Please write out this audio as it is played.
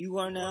You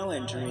are now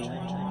entering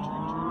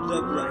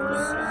the bright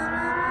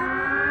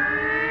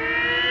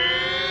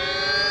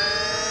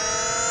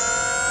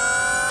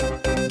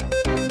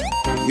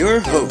side. Your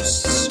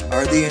hosts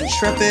are the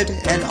intrepid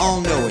and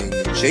all-knowing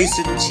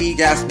Jason T.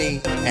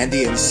 Gaffney and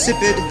the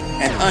insipid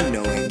and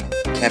unknowing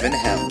Kevin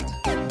Held.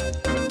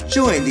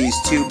 Join these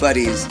two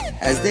buddies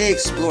as they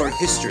explore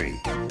history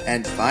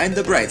and find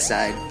the bright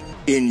side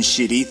in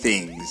shitty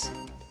things.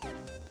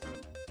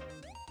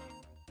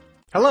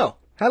 Hello.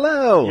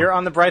 Hello. You're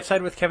on The Bright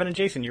Side with Kevin and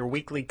Jason, your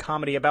weekly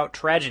comedy about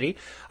tragedy.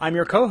 I'm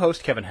your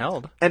co-host, Kevin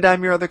Held. And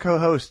I'm your other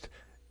co-host,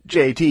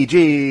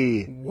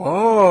 JTG.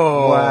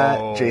 Whoa.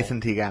 What?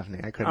 Jason T. Gaffney.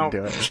 I couldn't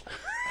do it.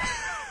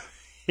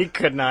 He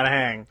could not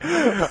hang.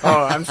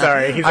 Oh, I'm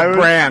sorry. He's a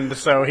brand,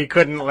 so he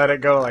couldn't let it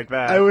go like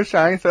that. I was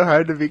trying so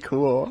hard to be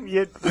cool.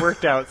 It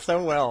worked out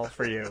so well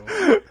for you.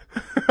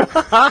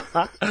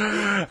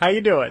 How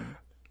you doing?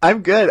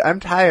 I'm good. I'm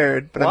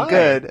tired, but Why? I'm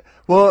good.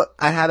 Well,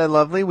 I had a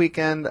lovely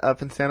weekend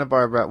up in Santa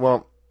Barbara.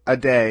 Well, a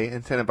day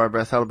in Santa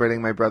Barbara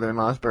celebrating my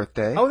brother-in-law's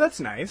birthday. Oh, that's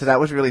nice. So that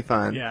was really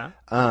fun. Yeah.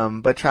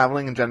 But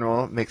traveling in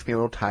general makes me a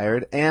little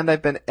tired. And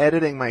I've been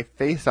editing my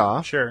face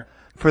off. Sure.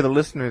 For the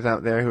listeners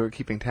out there who are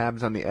keeping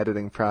tabs on the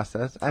editing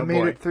process, I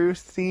made it through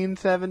scene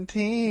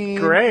 17.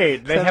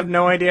 Great. They have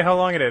no idea how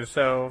long it is,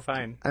 so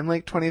fine. I'm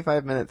like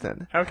 25 minutes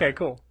in. Okay,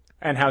 cool.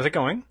 And how's it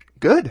going?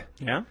 Good.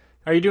 Yeah?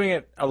 Are you doing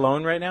it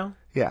alone right now?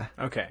 Yeah.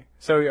 Okay.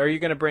 So are you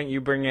going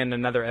to bring in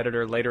another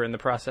editor later in the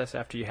process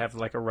after you have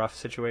like a rough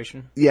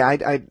situation?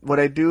 Yeah, what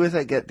I do is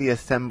I get the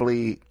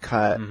assembly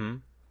cut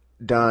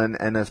done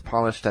and as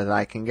polished as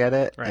I can get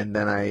it. Right. And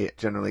then I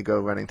generally go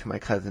running to my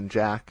cousin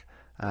Jack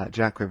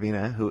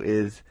Ravina, who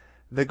is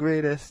the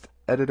greatest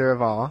editor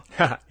of all.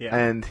 Yeah.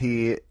 And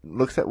he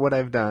looks at what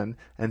I've done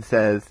and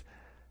says,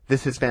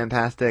 "This is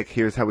fantastic.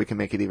 Here's how we can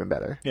make it even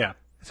better." Yeah.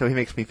 So he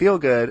makes me feel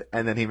good,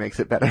 and then he makes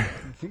it better.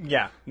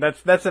 Yeah,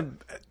 that's a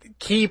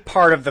key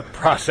part of the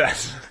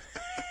process.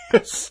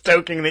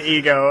 Stoking the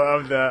ego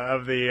of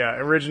the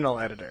original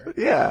editor.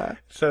 Yeah.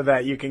 So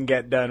that you can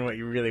get done what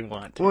you really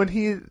want. Well, and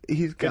he's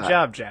got good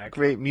job, Jack.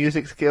 Great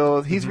music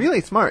skills. He's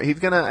really smart. He's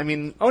gonna.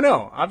 Oh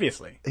no,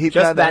 obviously.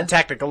 Just that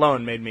tactic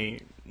alone made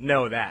me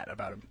know that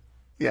about him.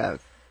 Yeah.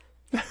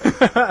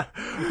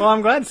 Well,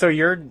 I'm glad. So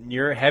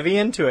you're heavy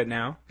into it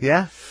now.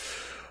 Yeah.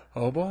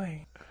 Oh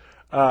boy.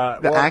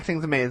 The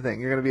acting's amazing.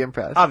 You're going to be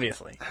impressed.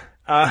 Obviously.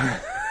 Well,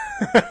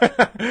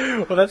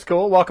 that's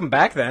cool. Welcome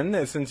back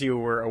then, since you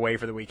were away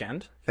for the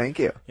weekend. Thank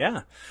you.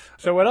 Yeah.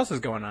 So what else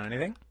is going on?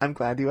 Anything? I'm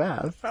glad you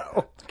asked.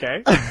 Oh,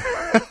 okay.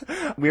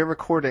 We're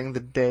recording the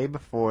day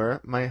before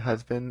my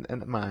husband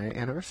and my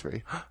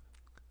anniversary.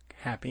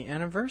 Happy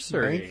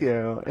anniversary. Thank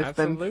you. It's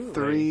been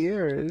 3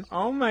 years.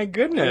 Oh my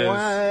goodness.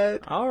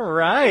 What? All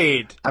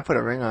right. I put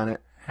a ring on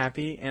it.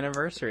 Happy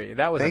anniversary.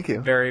 That was Thank you.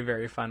 Very,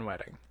 very fun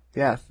wedding.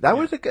 Yes, that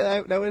was a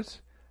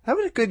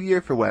good year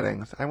for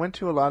weddings. I went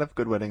to a lot of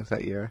good weddings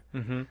that year.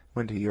 Mm-hmm.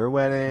 Went to your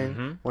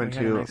wedding. Went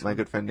to my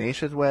good friend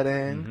Naisha's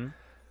wedding. Mm-hmm.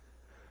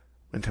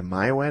 Went to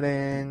my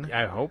wedding.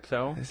 I hope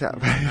so. Is that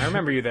right? I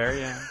remember you there.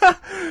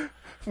 Yeah.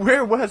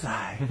 Where was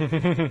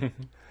I?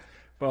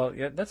 Well,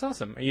 yeah, that's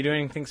awesome. Are you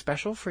doing anything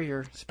special for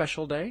your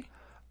special day?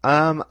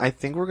 I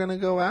think we're gonna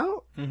go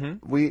out.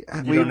 Mm-hmm. We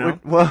don't know?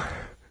 Well.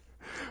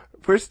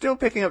 We're still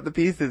picking up the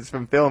pieces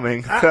from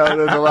filming, so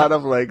there's a lot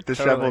of, like,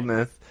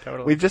 disheveledness.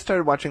 Totally. We've just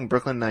started watching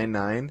Brooklyn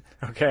Nine-Nine.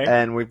 Okay.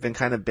 And we've been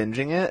kind of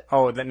binging it.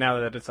 Oh,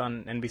 now that it's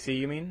on NBC,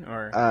 you mean?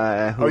 Or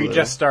you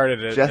just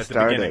started it at the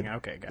beginning?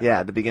 Okay, got it.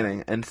 Yeah, at the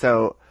beginning. And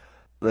so,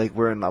 like,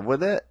 we're in love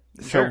with it.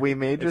 Sure. So we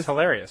may just... It's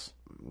hilarious.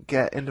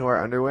 Get into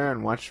our underwear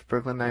and watch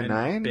Brooklyn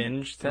Nine-Nine. And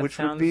binge. Which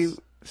would be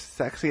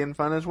sexy and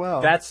fun as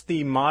well. That's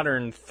the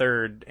modern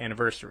third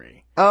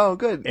anniversary. Oh,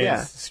 good.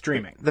 Yeah.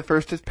 Streaming. The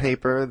first is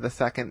paper. The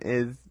second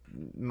is...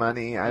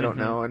 money, I don't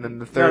know, and then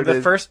the third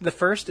is... The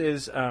first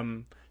is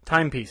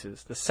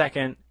timepieces, the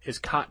second is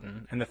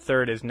cotton, and the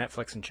third is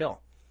Netflix and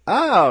chill.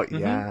 Oh,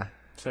 yeah.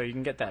 So you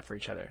can get that for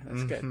each other.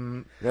 That's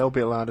good. There'll be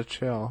a lot of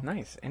chill.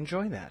 Nice.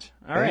 Enjoy that.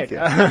 All Thank right. you.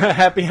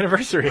 Happy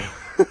anniversary.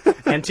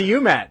 And to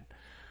you, Matt.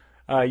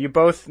 You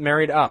both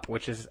married up,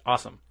 which is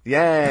awesome.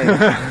 Yay!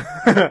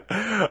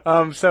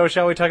 So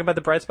shall we talk about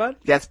the bright spot?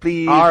 Yes,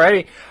 please.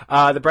 Alrighty.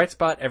 The bright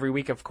spot every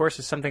week, of course,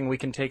 is something we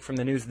can take from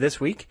the news this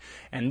week.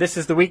 And this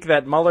is the week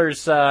that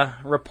Mueller's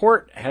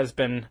report has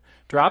been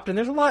dropped, and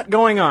there's a lot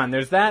going on.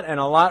 There's that and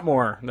a lot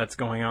more that's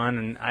going on,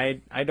 and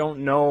I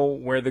don't know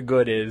where the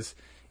good is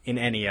in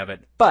any of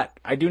it. But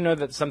I do know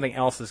that something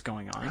else is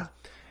going on.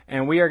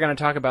 And we are going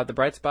to talk about the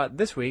bright spot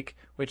this week,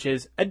 which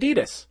is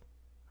Adidas.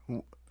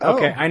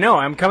 Okay, I know.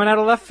 I'm coming out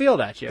of left field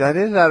at you. That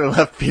is out of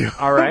left field.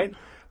 All right.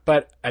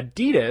 But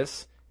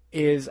Adidas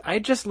I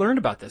just learned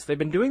about this. They've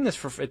been doing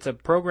this it's a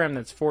program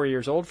that's 4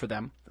 years old for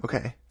them.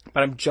 Okay.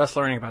 But I'm just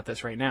learning about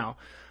this right now.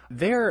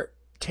 They're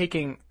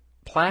taking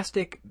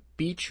plastic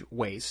beach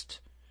waste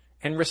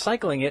and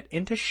recycling it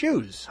into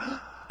shoes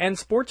and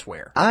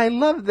sportswear. I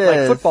love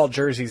this. Like football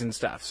jerseys and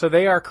stuff. So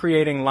they are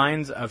creating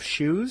lines of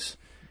shoes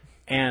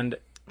and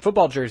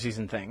football jerseys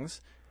and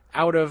things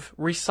out of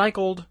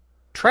recycled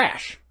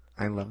trash.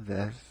 I love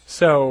this.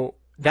 So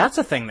That's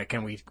a thing that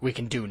we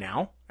can do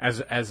now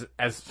as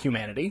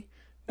humanity.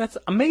 That's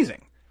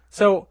amazing.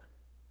 So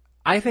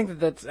I think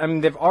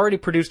they've already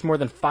produced more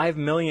than 5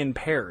 million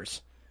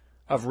pairs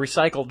of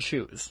recycled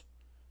shoes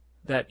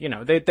that,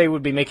 they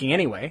would be making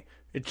anyway.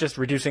 It's just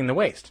reducing the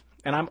waste.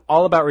 And I'm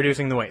all about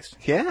reducing the waste.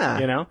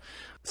 Yeah.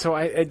 So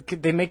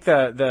they make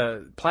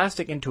the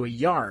plastic into a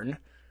yarn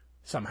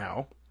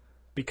somehow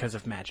because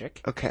of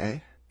magic.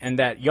 Okay. And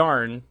that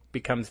yarn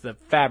becomes the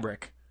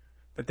fabric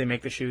that they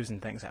make the shoes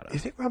and things out of.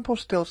 Is it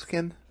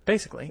Rumpelstiltskin?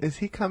 Basically. Is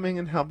he coming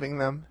and helping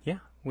them? Yeah.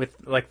 With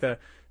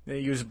they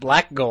use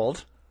black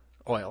gold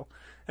oil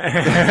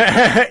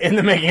in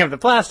the making of the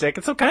plastic.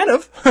 And so kind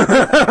of.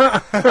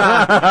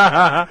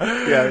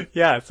 Yeah.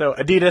 Yeah. So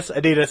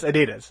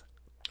Adidas.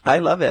 I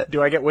love it.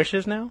 Do I get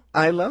wishes now?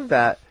 I love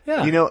that.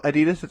 Yeah.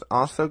 Adidas is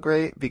also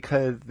great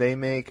because they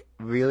make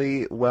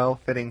really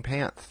well-fitting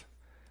pants.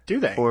 Do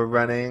they? For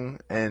running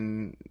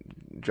and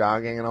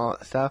jogging and all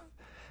that stuff.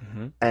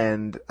 Mm-hmm.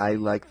 And I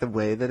like the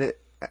way that it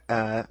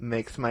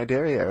makes my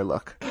derriere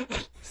look.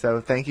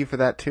 So thank you for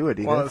that too,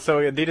 Adidas. Well, so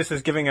Adidas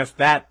is giving us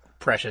that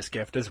precious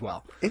gift as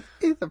well. It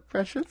is a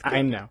precious gift.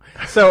 I know.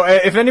 So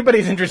if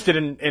anybody's interested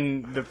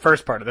in the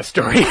first part of the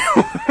story,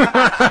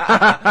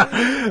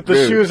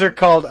 the shoes are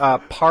called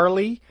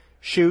Parley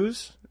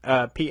shoes,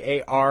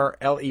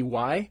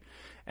 Parley,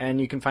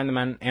 and you can find them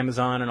on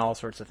Amazon and all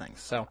sorts of things.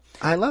 So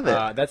I love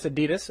it. That's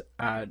Adidas,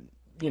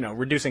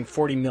 reducing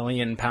 40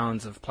 million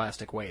pounds of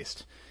plastic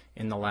waste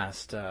in the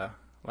last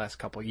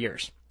couple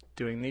years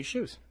doing these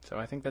shoes. So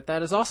I think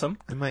that is awesome.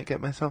 I might get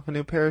myself a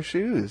new pair of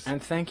shoes.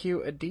 And thank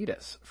you,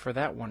 Adidas, for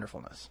that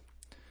wonderfulness.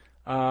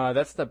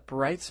 That's the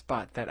bright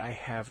spot that I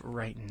have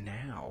right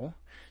now.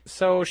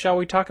 So shall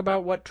we talk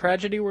about what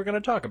tragedy we're going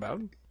to talk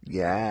about?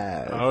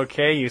 Yeah.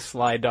 Okay, you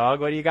sly dog.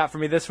 What do you got for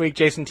me this week,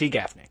 Jason T.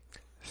 Gaffney?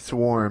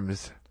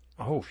 Swarms.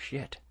 Oh,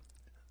 shit.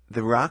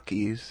 The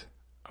Rockies.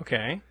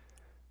 Okay.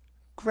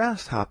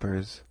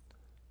 Grasshoppers.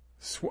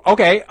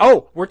 Okay.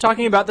 Oh, we're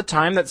talking about the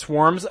time that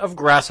swarms of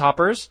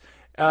grasshoppers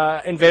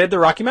invaded the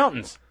Rocky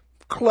Mountains.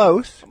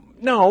 Close.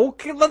 No,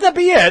 let that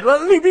be it.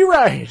 Let me be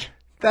right.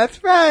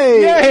 That's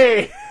right.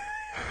 Yay!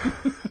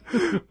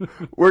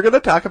 We're going to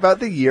talk about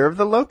the year of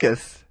the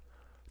locust.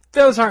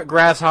 Those aren't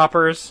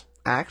grasshoppers.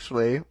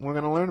 Actually, we're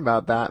going to learn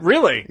about that.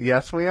 Really?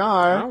 Yes, we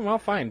are. Oh, well,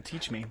 fine.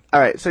 Teach me. All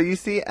right. So you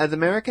see, as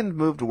Americans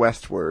moved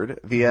westward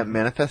via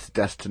Manifest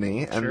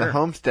Destiny and the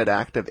Homestead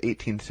Act of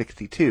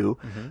 1862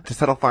 to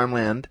settle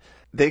farmland,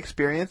 they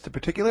experienced a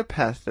particular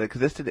pest that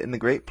existed in the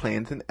Great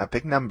Plains in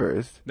epic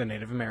numbers. The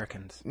Native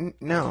Americans.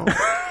 No.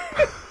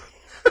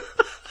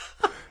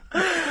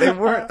 They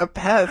weren't a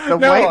pest. The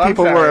white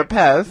people were a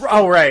pest.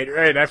 Oh,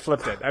 right. I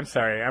flipped it. I'm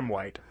sorry. I'm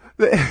white.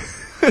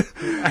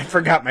 I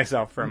forgot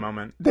myself for a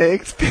moment. They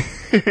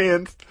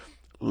experienced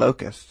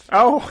locusts.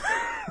 Oh,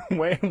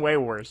 way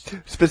worse.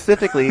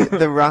 Specifically,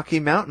 the Rocky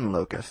Mountain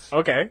locusts.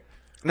 Okay.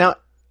 Now,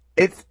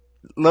 it's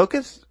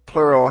locust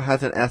plural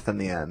has an S on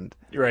the end.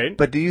 Right.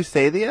 But do you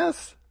say the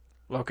S?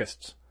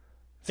 Locusts.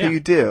 So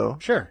you do?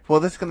 Sure. Well,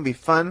 this is going to be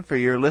fun for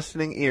your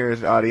listening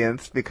ears,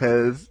 audience,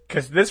 because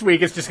this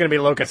week it's just going to be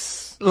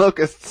locusts.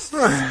 Locusts.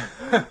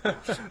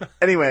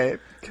 Anyway,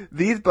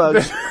 these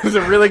bugs... This is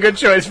a really good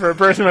choice for a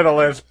person with a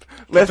lisp.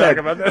 Listen, talk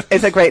about this.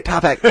 It's a great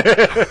topic.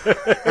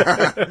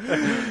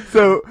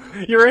 So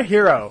you're a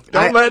hero.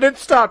 Don't let it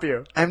stop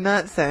you. I'm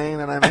not saying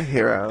that I'm a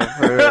hero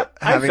for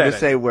having to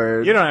say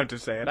words. You don't have to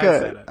say it. Good. I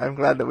said it. I'm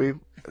glad that we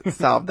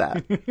solved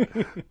that.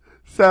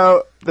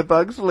 So the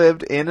bugs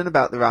lived in and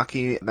about the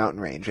Rocky Mountain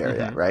Range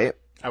area, right?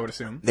 I would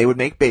assume. They would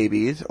make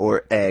babies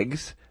or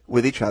eggs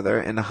with each other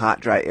in the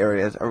hot, dry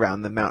areas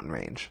around the mountain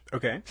range.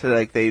 Okay.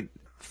 So they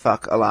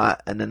fuck a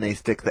lot, and then they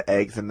stick the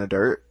eggs in the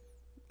dirt,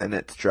 and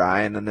it's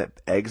dry, and then the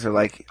eggs are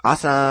like,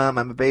 awesome,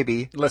 I'm a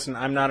baby. Listen,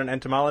 I'm not an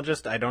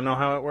entomologist. I don't know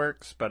how it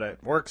works, but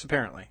it works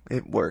apparently.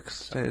 It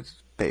works. So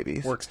it's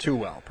babies. Works too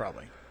well,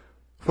 probably.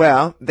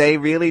 Well, they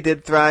really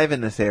did thrive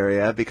in this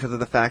area because of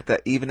the fact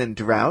that even in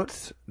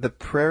droughts, the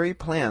prairie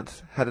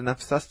plants had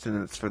enough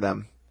sustenance for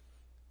them.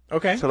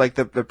 Okay. So,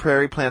 the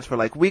prairie plants were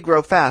like, we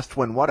grow fast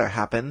when water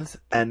happens.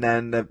 And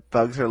then the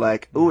bugs are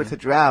like, ooh, it's a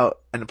drought.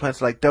 And the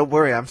plants are like, don't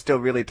worry, I'm still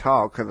really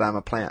tall because I'm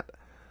a plant.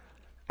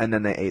 And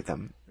then they ate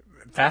them.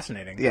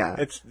 Fascinating. Yeah.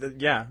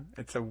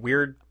 It's a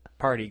weird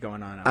party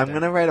going on out I'm there.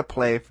 going to write a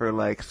play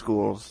for,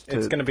 schools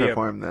to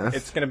perform this.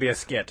 It's going to be a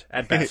skit,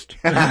 at best.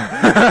 It's going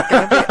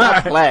to be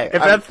a play.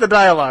 If that's the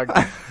dialogue.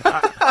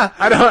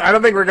 I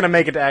don't think we're going to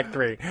make it to Act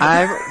 3.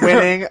 I'm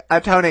winning a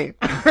Tony.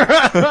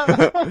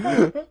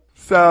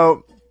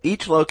 So,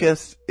 each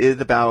locust is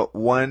about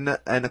 1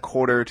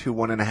 1/4 to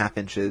 1.5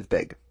 inches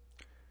big.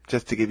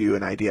 Just to give you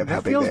an idea of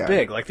how big they are. Feels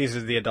big, like these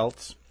are the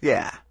adults.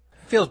 Yeah.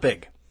 Feels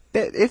big.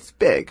 It's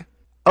big.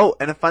 Oh,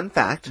 and a fun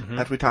fact,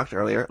 as we talked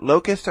earlier,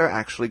 locusts are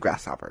actually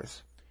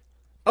grasshoppers.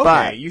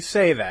 Okay, you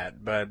say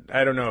that, but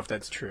I don't know if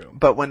that's true.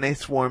 But when they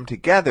swarm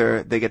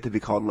together, they get to be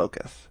called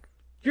locusts.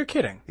 You're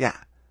kidding. Yeah.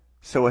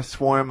 So a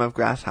swarm of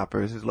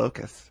grasshoppers is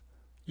locusts.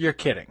 You're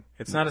kidding.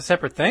 It's not a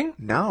separate thing?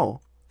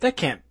 No. That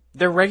can't.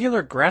 They're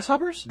regular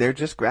grasshoppers? They're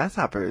just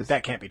grasshoppers.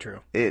 That can't be true.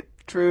 It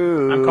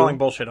true. I'm calling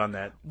bullshit on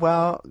that.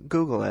 Well,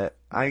 Google it.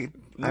 I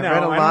read a I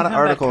lot don't of have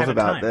articles that kind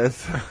about of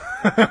this.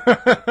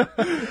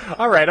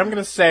 All right, I'm going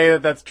to say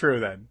that that's true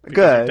then. Because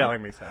Good. You're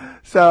telling me so.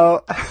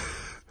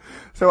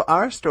 So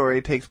our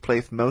story takes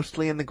place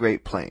mostly in the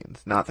Great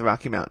Plains, not the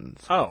Rocky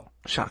Mountains. Oh.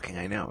 Shocking,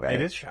 I know, right?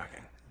 It is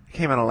shocking. It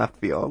came out of left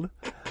field.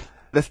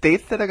 The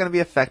states that are going to be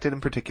affected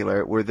in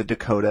particular were the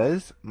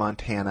Dakotas,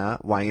 Montana,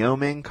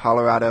 Wyoming,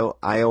 Colorado,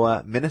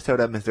 Iowa,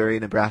 Minnesota, Missouri,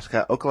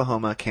 Nebraska,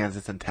 Oklahoma,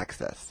 Kansas, and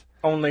Texas.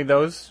 Only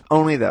those?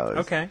 Only those.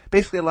 Okay.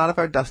 Basically a lot of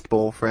our Dust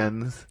Bowl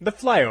friends. The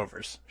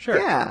flyovers. Sure.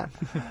 Yeah.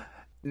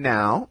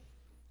 Now,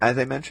 as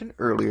I mentioned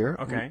earlier,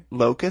 okay.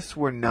 Locusts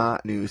were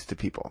not news to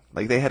people.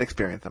 Like, they had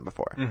experienced them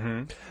before.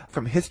 Mm-hmm.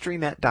 From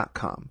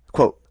HistoryNet.com,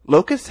 quote,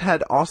 locusts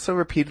had also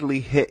repeatedly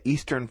hit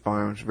eastern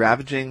farms,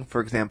 ravaging,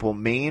 for example,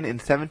 Maine in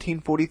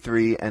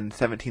 1743 and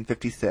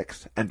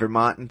 1756, and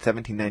Vermont in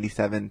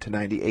 1797 to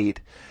 98.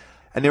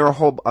 And there were a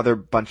whole other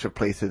bunch of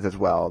places as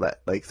well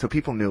that, like, so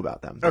people knew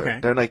about them.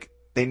 They're like,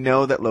 they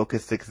know that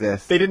locusts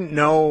exist. They didn't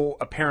know,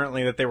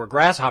 apparently, that they were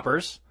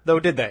grasshoppers, though,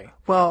 did they?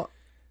 Well,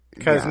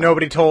 because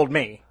nobody told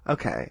me.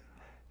 Okay.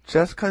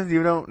 Just because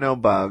you don't know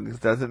bugs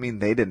doesn't mean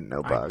they didn't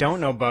know bugs. I don't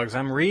know bugs.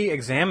 I'm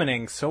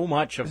re-examining so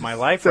much of my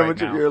life right now. So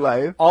much of your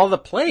life. All the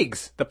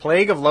plagues. The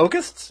plague of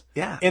locusts?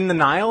 Yeah. In the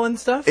Nile and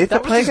stuff? It's a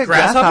plague of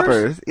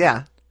grasshoppers.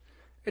 Yeah.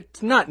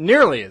 It's not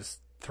nearly as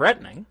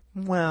threatening.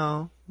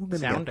 Well, we're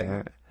going to get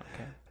there.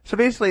 Okay. So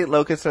basically,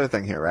 locusts are a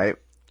thing here, right?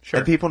 Sure.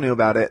 And people knew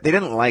about it. They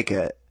didn't like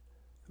it.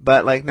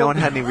 But, like, no one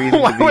had any reason to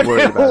be Why worried would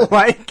they about it.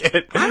 like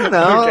it? I don't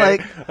know, okay.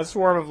 like... A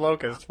swarm of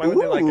locusts. Why would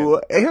they like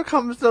it? Here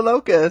comes the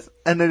locust.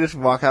 And they just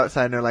walk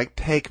outside and they're like,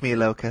 take me,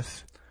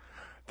 locust.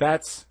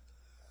 That's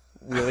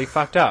really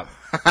fucked up.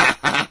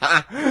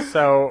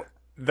 So,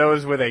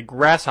 those with a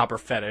grasshopper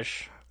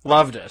fetish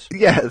loved it.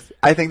 Yes.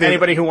 I think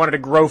anybody who wanted to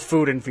grow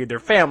food and feed their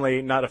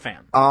family, not a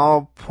fan.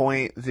 All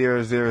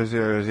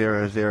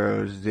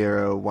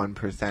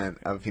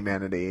 0.0000001% of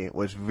humanity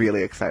was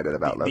really excited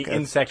about locusts. The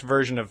insect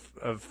version of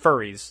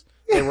furries.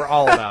 They were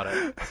all about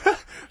it.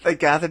 They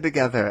gathered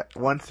together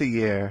once a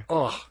year.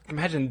 Ugh.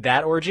 Imagine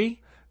that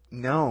orgy.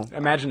 No.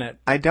 Imagine it.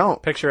 I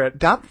don't. Picture it.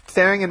 Stop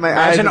staring in my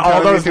eyes. Imagine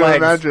all those legs.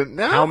 Imagine.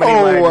 No. How many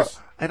legs?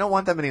 I don't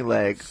want that many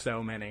legs.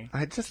 So many.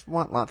 I just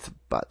want lots of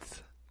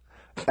butts.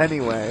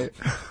 Anyway.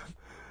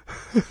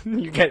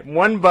 You get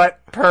one butt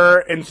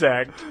per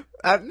insect.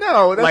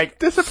 No, that's like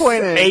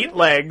disappointing. 8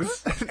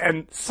 legs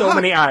and so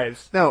many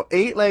eyes. No,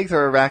 8 legs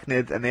are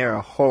arachnids and they are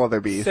a whole other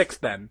beast. 6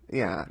 then.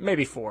 Yeah.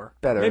 Maybe 4.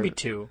 Better. Maybe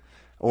 2.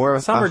 Or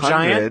some 100. are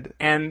giant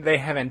and they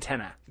have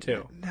antenna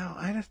too. No,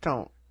 I just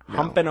don't. No.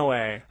 Humping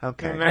away.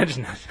 Okay.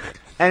 Imagine it.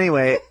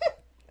 Anyway.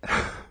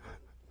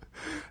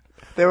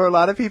 There were a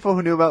lot of people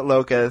who knew about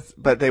locusts,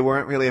 but they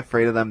weren't really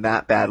afraid of them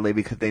that badly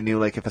because they knew,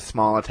 like, if a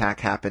small attack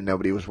happened,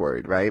 nobody was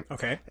worried, right?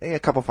 Okay. A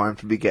couple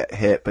farms would get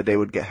hit, but they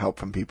would get help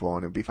from people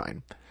and it would be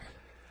fine.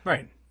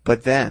 Right.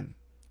 But then,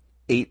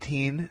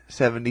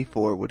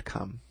 1874 would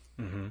come.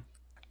 Mm-hmm.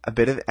 A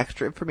bit of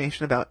extra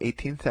information about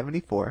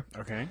 1874.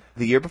 Okay.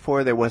 The year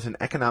before, there was an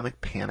economic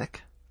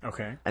panic.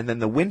 Okay. And then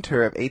the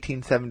winter of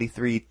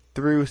 1873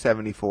 through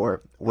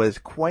 74 was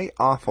quite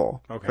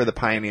awful for the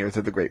pioneers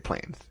of the Great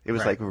Plains. It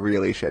was, like,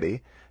 really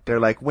shitty. They're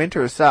like,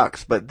 winter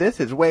sucks, but this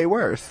is way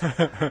worse.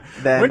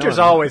 Winter's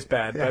always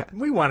bad, but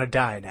we want to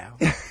die now.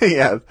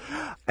 Yes.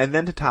 And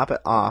then to top it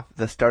off,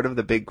 the start of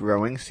the big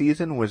growing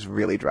season was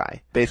really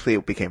dry. Basically,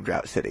 it became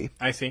drought city.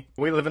 I see.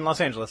 We live in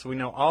Los Angeles. We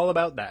know all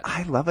about that.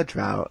 I love a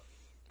drought.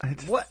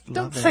 What?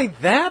 Don't say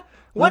that.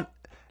 What?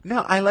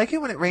 No, I like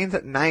it when it rains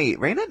at night.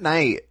 Rain at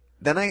night.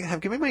 Then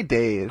give me my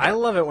days. I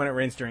love it when it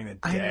rains during the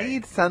day. I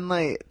need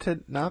sunlight to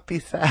not be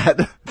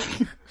sad.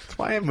 That's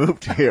why I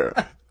moved here.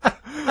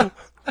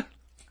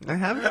 I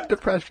have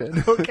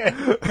depression. Okay.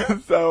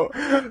 So,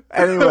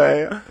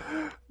 anyway,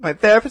 my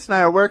therapist and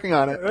I are working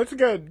on it. That's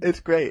good.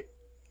 It's great.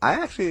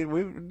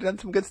 We've done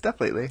some good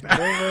stuff lately. I'm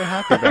very, very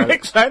happy about it. I'm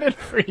excited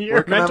for your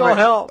Working mental on my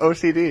health.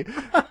 OCD.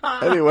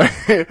 Anyway.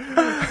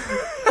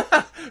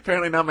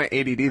 Apparently not my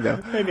ADD,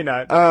 though. Maybe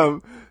not.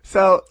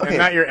 So, okay. And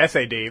not your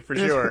SAD, for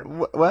sure.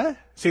 What?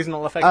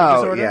 Seasonal affective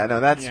disorder? Yeah, no,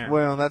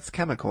 that's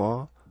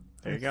chemical.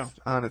 There you go. It's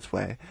on its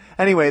way.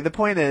 Anyway, the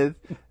point is,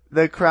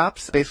 the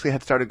crops basically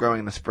had started growing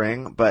in the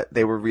spring, but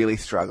they were really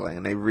struggling,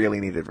 and they really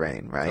needed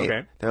rain, right?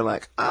 Okay. They're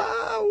like,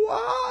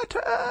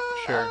 water!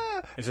 Sure.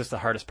 Is this the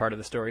hardest part of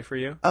the story for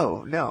you?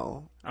 Oh,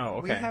 no. Oh,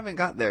 okay. We haven't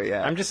got there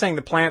yet. I'm just saying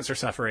the plants are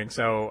suffering,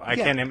 so I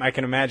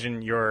can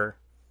imagine your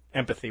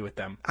empathy with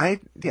them.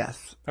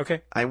 Yes.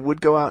 Okay. I would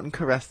go out and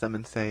caress them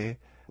and say,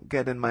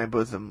 get in my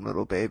bosom,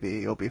 little baby,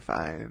 you'll be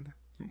fine.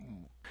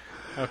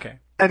 Okay.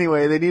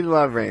 Anyway, they need a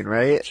lot of rain,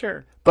 right?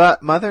 Sure.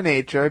 But Mother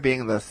Nature,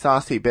 being the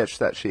saucy bitch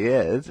that she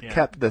is,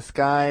 kept the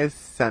skies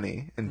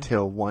sunny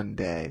until one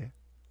day.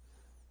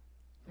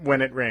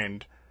 When it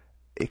rained.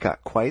 It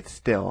got quite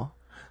still,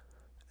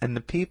 and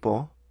the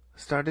people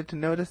started to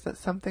notice that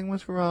something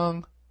was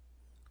wrong.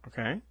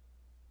 Okay.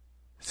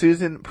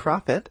 Susan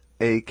Prophet,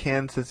 a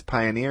Kansas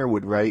pioneer,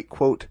 would write,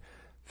 quote,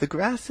 "The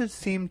grasses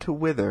seemed to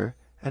wither,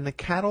 and the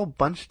cattle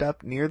bunched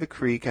up near the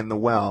creek and the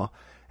well,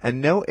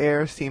 and no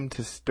air seemed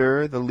to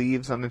stir the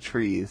leaves on the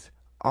trees.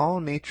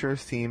 All nature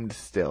seemed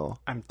still.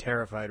 I'm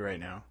terrified right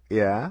now.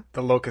 Yeah?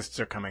 The locusts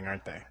are coming,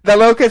 aren't they? The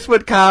locusts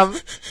would come!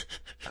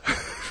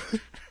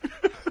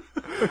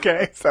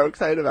 Okay. So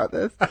excited about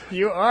this.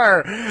 You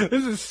are.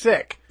 This is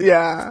sick.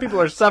 Yeah.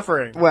 People are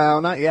suffering. Well,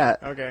 not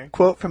yet. Okay.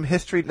 Quote from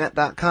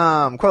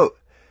HistoryNet.com. Quote,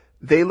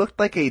 they looked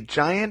like a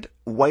giant,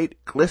 white,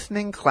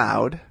 glistening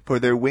cloud, for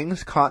their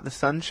wings caught the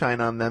sunshine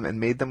on them and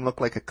made them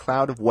look like a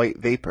cloud of white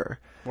vapor.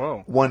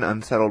 Whoa. One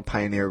unsettled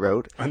pioneer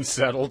wrote.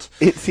 Unsettled.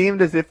 It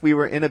seemed as if we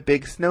were in a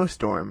big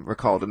snowstorm,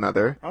 recalled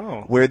another,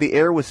 where the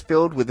air was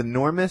filled with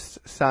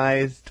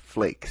enormous-sized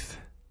flakes.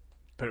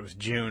 But it was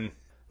June.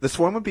 The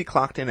swarm would be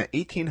clocked in at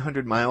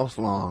 1,800 miles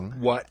long.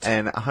 What?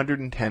 And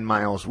 110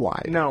 miles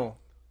wide. No.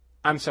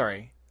 I'm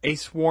sorry. A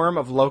swarm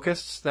of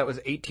locusts that was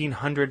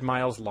 1,800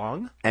 miles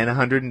long? And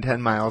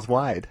 110 miles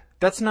wide.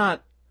 That's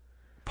not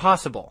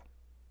possible.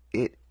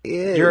 It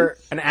is. You're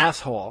an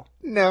asshole.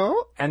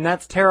 No. And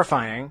that's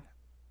terrifying.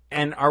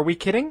 And are we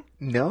kidding?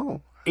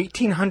 No.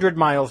 1,800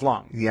 miles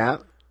long. Yeah.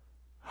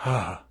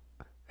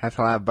 That's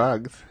a lot of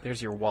bugs.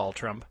 There's your wall,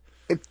 Trump.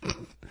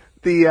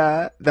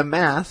 The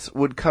mass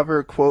would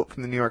cover, quote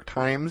from the New York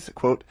Times,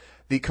 quote,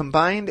 the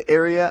combined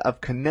area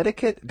of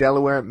Connecticut,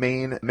 Delaware,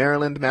 Maine,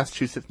 Maryland,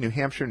 Massachusetts, New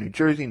Hampshire, New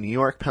Jersey, New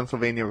York,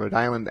 Pennsylvania, Rhode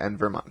Island, and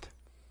Vermont.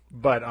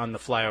 But on the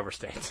flyover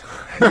states.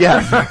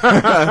 Yes.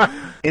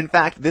 In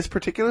fact, this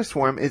particular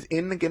swarm is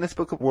in the Guinness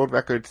Book of World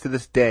Records to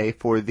this day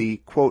for the,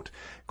 quote,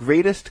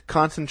 greatest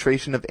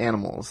concentration of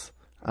animals.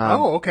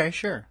 Okay,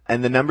 sure.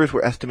 And the numbers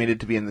were estimated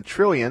to be in the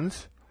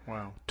trillions.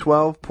 Wow.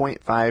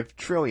 12.5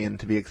 trillion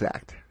to be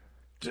exact.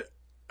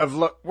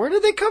 Where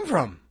did they come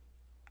from?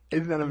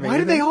 Isn't that amazing? Why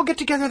did they all get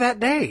together that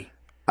day?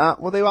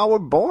 Well, they all were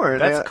born.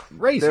 That's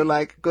crazy. They're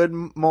like, good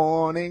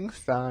morning,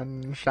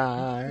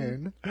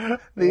 sunshine.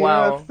 The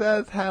earth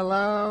says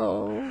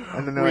hello.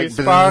 And then we like,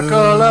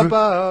 sparkle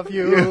above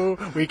you.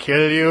 We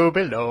kill you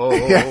below.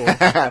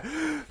 Yeah.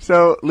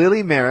 So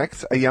Lily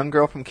Merrick's, a young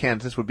girl from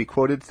Kansas, would be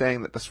quoted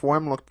saying that the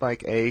swarm looked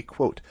like a,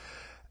 quote,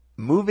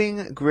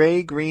 moving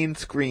gray-green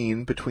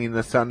screen between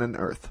the sun and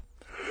earth.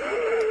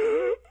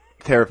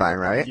 Terrifying,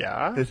 right?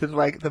 Yeah. This is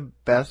like the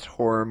best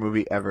horror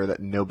movie ever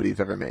that nobody's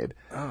ever made.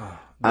 Oh,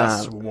 the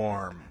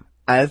swarm.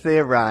 As they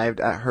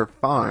arrived at her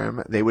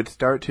farm, they would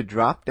start to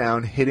drop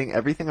down, hitting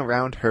everything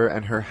around her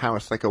and her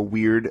house like a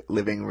weird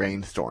living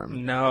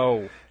rainstorm.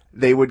 No.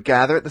 They would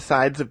gather at the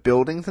sides of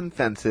buildings and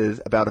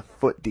fences about a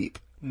foot deep.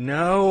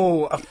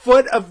 No. A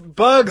foot of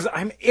bugs.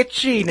 I'm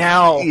itchy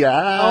now.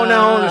 Yeah. Oh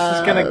no, this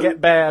is gonna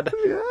get bad.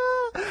 Yeah.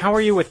 How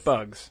are you with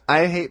bugs?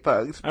 I hate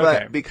bugs, but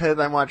Okay. because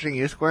I'm watching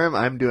you squirm,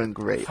 I'm doing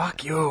great.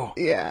 Fuck you.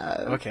 Yeah.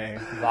 Okay.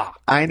 Blah.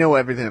 I know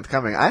everything that's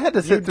coming. I had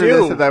to sit You through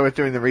do. this as I was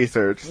doing the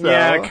research. So.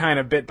 Yeah, kind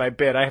of bit by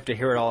bit. I have to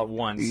hear it all at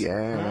once.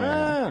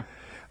 Yeah.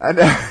 Ah.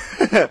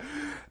 And,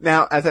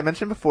 now, as I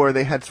mentioned before,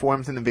 they had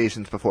swarms and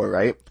invasions before,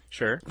 right?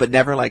 Sure. But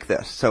never like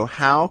this. So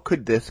how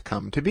could this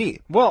come to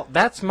be? Well,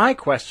 that's my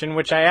question,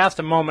 which I asked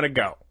a moment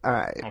ago. All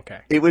right.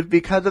 Okay. It was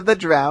because of the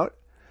drought.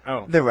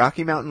 Oh. The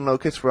Rocky Mountain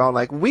locusts were all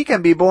like, we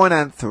can be born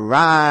and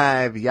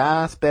thrive.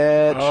 Yas,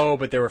 bitch. Oh,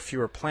 but there were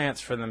fewer plants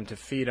for them to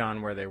feed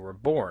on where they were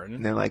born.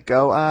 And they're like,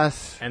 go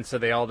us. And so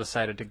they all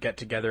decided to get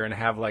together and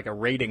have like a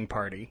raiding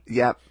party.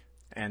 Yep.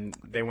 And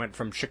they went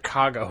from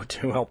Chicago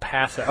to El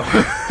Paso.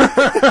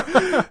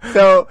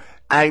 So,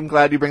 I'm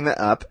glad you bring that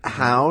up.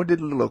 How did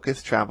the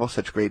locusts travel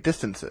such great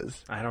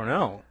distances? I don't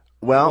know.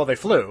 Well, they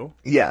flew.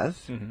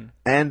 yes. Mm-hmm.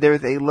 And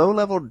there's a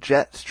low-level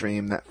jet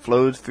stream that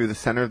flows through the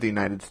center of the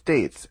United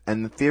States.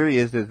 And the theory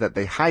is that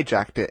they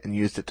hijacked it and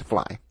used it to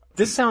fly.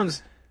 This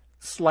sounds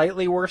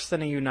slightly worse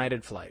than a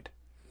United flight.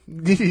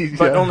 Yeah.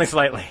 But only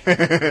slightly.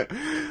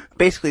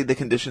 Basically, the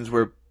conditions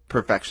were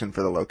perfection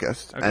for the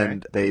locusts. Okay.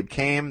 And they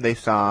came, they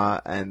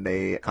saw, and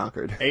they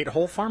conquered. 8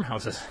 whole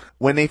farmhouses.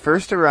 When they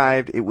first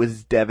arrived, it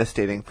was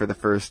devastating for the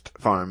first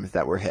farms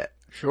that were hit.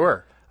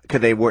 Sure.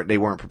 Because they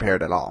weren't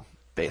prepared at all,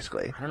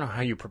 basically. I don't know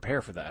how you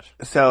prepare for that.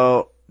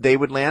 So they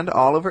would land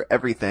all over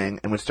everything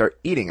and would start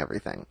eating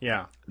everything.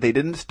 Yeah. They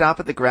didn't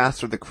stop at the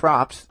grass or the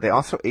crops. They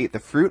also ate the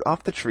fruit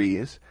off the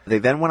trees. They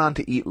then went on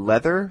to eat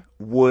leather,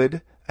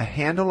 wood, a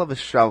handle of a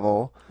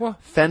shovel, What?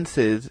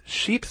 fences,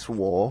 sheep's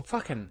wool,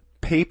 Fucking.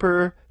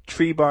 paper,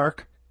 tree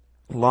bark,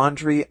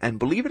 laundry, and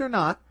believe it or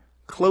not,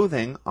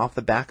 clothing off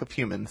the back of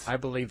humans. I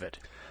believe it.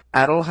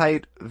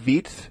 Adelheid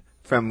Vietz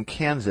from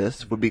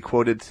Kansas would be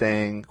quoted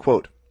saying,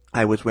 quote,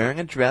 I was wearing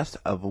a dress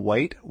of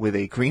white with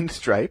a green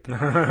stripe. They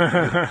ate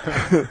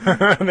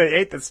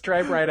the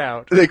stripe right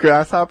out. The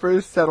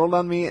grasshoppers settled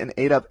on me and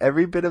ate up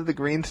every bit of the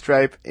green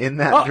stripe in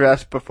that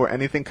dress before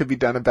anything could be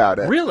done about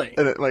it. Really?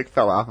 And it,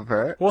 fell off of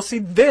her. Well, see,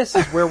 this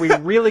is where we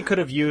really could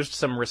have used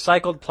some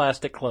recycled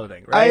plastic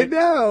clothing, right? I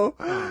know.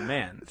 Oh,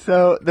 man.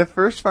 So, the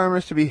first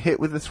farmers to be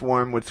hit with the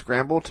swarm would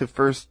scramble to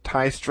first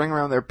tie string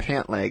around their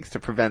pant legs to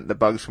prevent the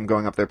bugs from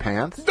going up their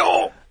pants.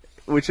 No!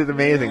 Which is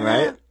amazing,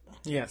 right?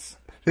 Yes.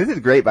 This is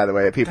great, by the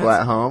way, people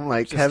at home.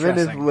 Like, Kevin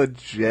is distressing.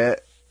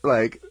 legit,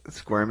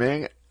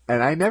 squirming,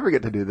 and I never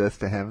get to do this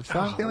to him, so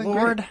I'm feeling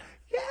Lord. great.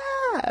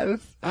 Yes!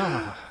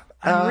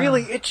 I'm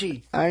really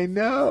itchy. I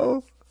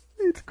know.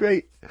 It's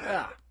great.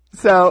 Yeah.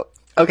 So,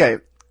 okay,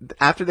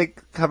 after they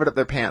covered up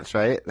their pants,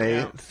 right?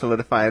 They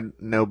solidified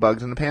no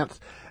bugs in the pants.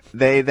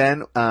 They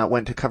then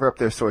went to cover up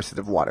their sources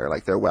of water,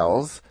 like their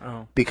wells,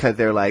 because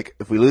they're like,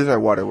 if we lose our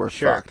water, we're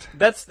fucked.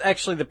 That's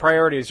actually, the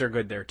priorities are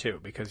good there, too,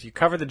 because you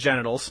cover the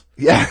genitals.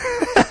 Yeah.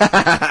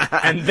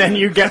 And then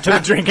you get to the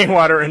drinking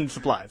water and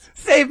supplies.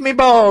 Save me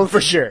balls!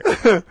 For sure.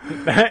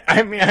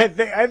 I mean,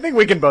 I think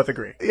we can both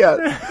agree.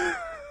 Yeah.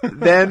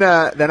 Then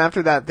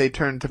after that, they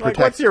turned to protect...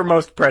 Like, what's your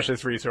most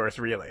precious resource,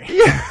 really?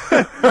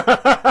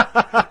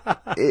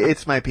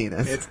 It's my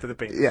penis. It's to the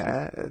penis.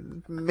 Yeah.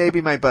 Maybe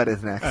my butt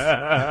is next.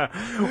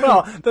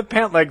 Well, the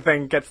pant leg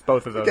thing gets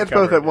both of those Gets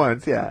covered. both at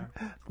once, yeah.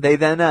 They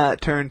then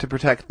turned to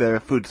protect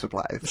their food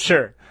supplies.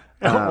 Sure.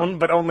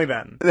 But only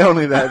then.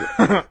 Only then.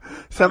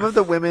 Some of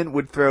the women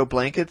would throw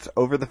blankets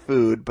over the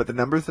food, but the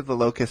numbers of the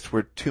locusts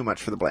were too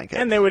much for the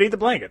blankets. And they would eat the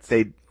blankets.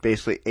 They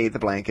basically ate the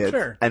blankets,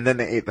 and then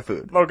they ate the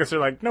food. Locusts are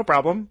like, no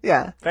problem.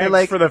 Yeah.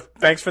 Thanks for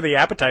the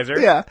appetizer.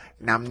 Yeah.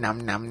 Nom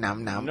nom nom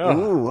nom nom. No.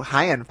 Ooh,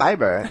 high in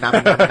fiber.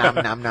 Nom nom nom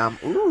nom nom.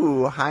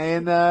 Ooh, high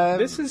in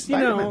This is,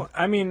 vitamin.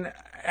 I mean,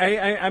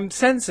 I'm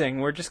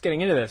sensing, we're just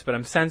getting into this, but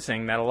I'm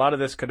sensing that a lot of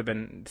this could have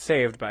been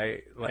saved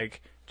by,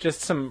 like,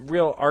 just some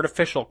real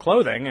artificial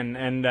clothing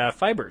and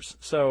fibers.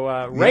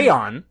 So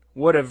rayon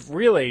would have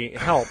really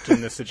helped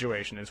in this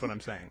situation, is what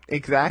I'm saying.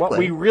 Exactly. What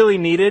we really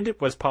needed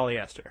was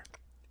polyester.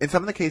 In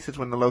some of the cases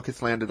when the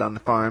locusts landed on the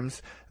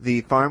farms,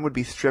 the farm would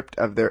be stripped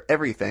of their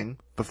everything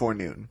before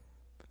noon.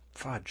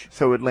 Fudge.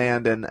 So it would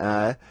land in...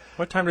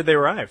 What time did they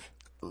arrive?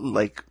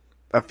 Like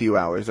a few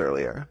hours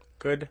earlier.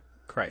 Good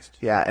Christ.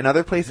 Yeah, in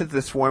other places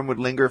the swarm would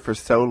linger for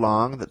so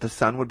long that the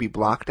sun would be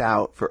blocked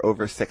out for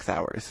over 6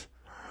 hours.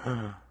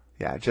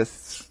 Yeah,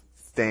 just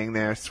staying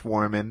there,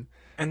 swarming.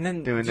 And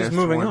then doing just their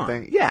moving swarm on.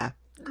 thing. Yeah.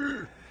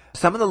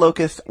 Some of the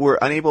locusts were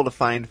unable to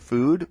find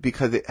food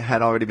because it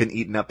had already been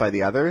eaten up by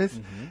the others.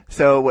 Mm-hmm.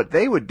 So what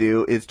they would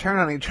do is turn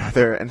on each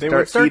other and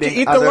start to eating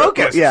eat the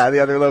locusts. Yeah, the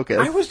other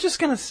locusts. I was just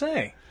going to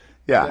say.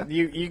 Yeah.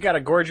 You got to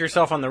gorge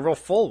yourself on the real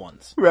full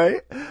ones.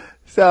 Right.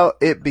 So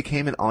it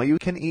became an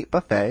all-you-can-eat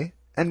buffet,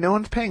 and no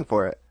one's paying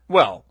for it.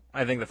 Well,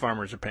 I think the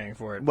farmers are paying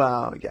for it.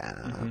 Well,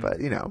 yeah, but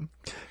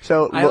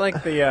So I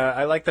like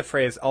the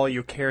phrase "all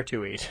you care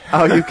to eat."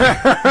 Oh, you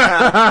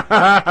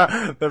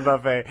can. The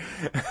buffet,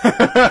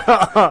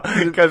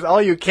 because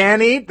all you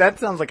can eat, that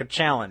sounds like a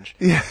challenge.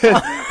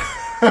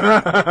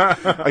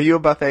 Are you a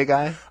buffet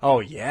guy?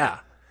 Oh yeah,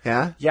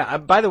 yeah.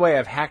 By the way,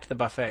 I've hacked the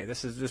buffet.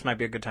 This might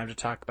be a good time to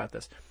talk about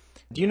this.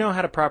 Do you know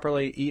how to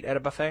properly eat at a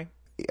buffet?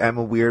 I'm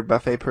a weird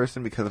buffet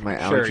person because of my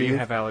allergies. Sure, you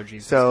have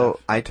allergies. So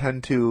I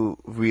tend to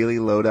really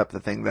load up the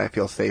thing that I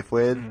feel safe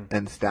with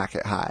and stack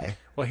it high.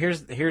 Well,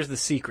 here's the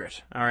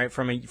secret. All right,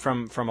 from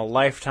a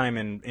lifetime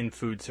in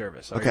food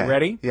service. Are you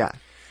ready? Yeah.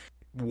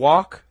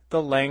 Walk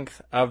the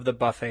length of the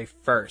buffet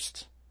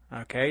first.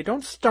 Okay,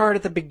 don't start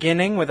at the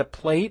beginning with a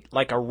plate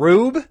like a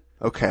rube.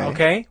 Okay.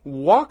 Okay,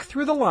 walk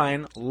through the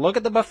line, look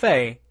at the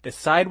buffet,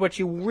 decide what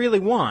you really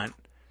want,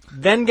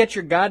 then get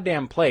your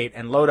goddamn plate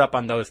and load up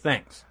on those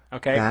things.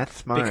 Okay? That's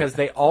smart. Because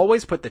they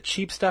always put the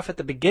cheap stuff at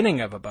the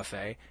beginning of a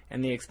buffet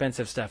and the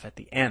expensive stuff at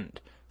the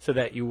end, so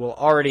that you will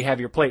already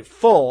have your plate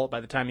full by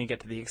the time you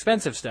get to the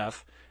expensive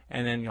stuff,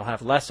 and then you'll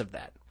have less of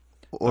that.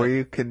 Or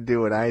you can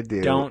do what I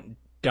do.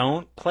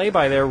 Don't play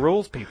by their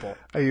rules, people.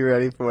 Are you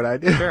ready for what I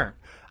do? Sure.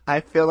 I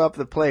fill up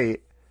the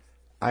plate,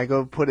 I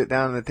go put it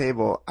down on the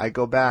table, I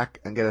go back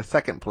and get a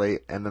second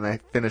plate, and then I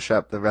finish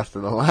up the rest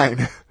of the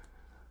line.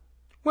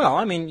 Well,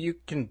 I mean, you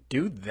can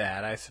do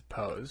that, I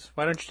suppose.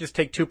 Why don't you just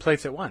take 2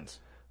 plates at once?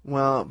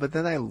 Well, but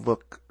then I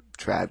look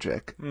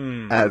tragic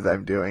as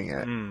I'm doing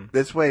it.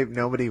 This way,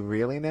 nobody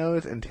really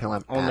knows until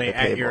I'm Only at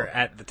the table. You're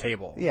at the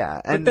table.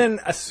 Yeah. But then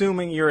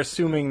you're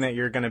assuming that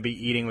you're going to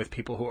be eating with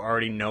people who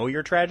already know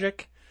you're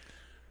tragic.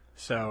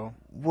 So.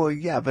 Well,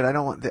 yeah, but I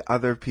don't want the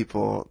other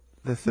people...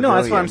 No,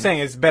 that's what I'm saying.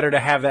 It's better to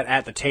have that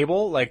at the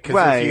table, like,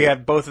 because if you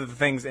have both of the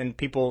things and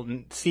people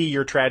see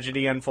your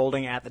tragedy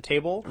unfolding at the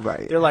table,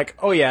 they're like,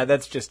 "Oh yeah,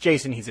 that's just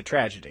Jason. He's a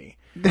tragedy."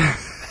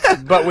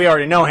 But we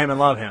already know him and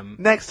love him.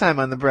 Next time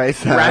on the bright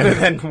side, rather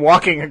than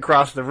walking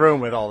across the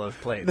room with all those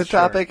plates. The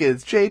topic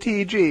is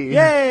JTG.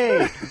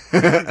 Yay!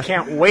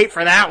 Can't wait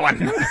for that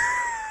one.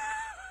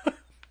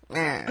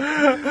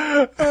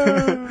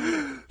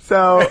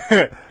 So.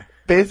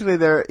 Basically,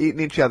 they're eating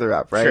each other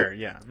up, right? Sure,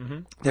 yeah. Mm-hmm.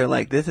 They're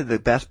like, this is the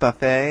best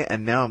buffet,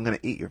 and now I'm going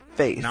to eat your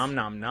face. Nom,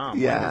 nom, nom.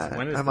 Yeah,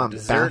 when is I'm the on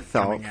dessert bath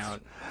coming salts.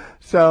 out?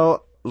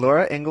 So,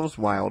 Laura Ingalls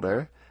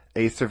Wilder,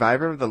 a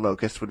survivor of the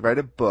locust, would write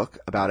a book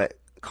about it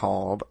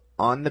called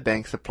On the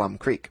Banks of Plum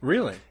Creek.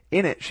 Really?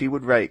 In it, she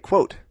would write,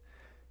 quote,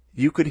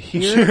 you could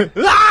hear...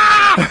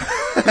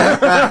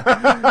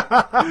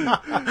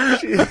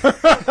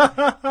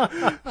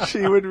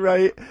 she would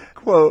write,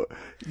 quote,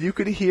 you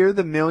could hear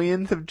the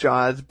millions of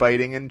jaws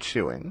biting and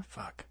chewing.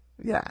 Fuck.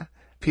 Yeah.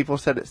 People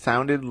said it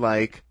sounded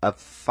like a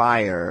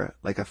fire,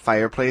 like a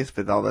fireplace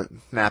with all the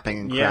snapping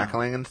and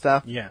crackling and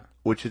stuff. Yeah.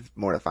 which is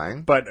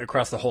mortifying. But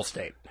across the whole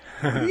state.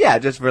 Yeah,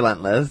 just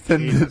relentless.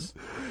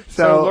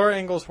 So Laura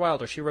Ingalls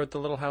Wilder, she wrote The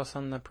Little House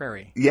on the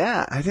Prairie.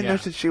 Yeah, I didn't know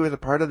that she was a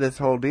part of this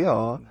whole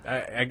deal.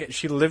 I guess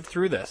she lived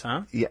through this,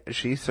 huh? Yeah,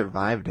 she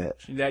survived it.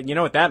 You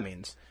know what that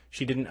means?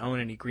 She didn't own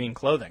any green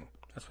clothing.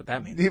 That's what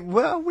that means.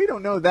 Well, we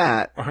don't know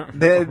that.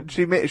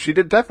 She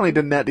definitely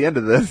didn't at the end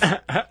of this.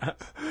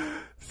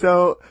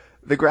 So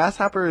the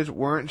grasshoppers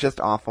weren't just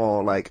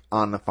awful like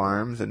on the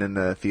farms and in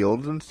the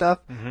fields and stuff.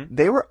 Mm-hmm.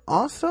 They were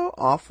also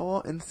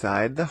awful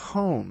inside the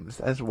homes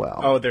as well.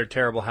 Oh, they're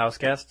terrible house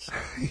guests?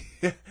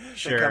 Yeah.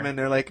 Sure. They come in,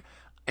 they're like,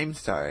 I'm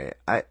sorry,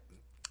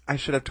 I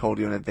should have told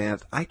you in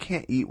advance. I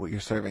can't eat what you're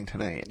serving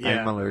tonight.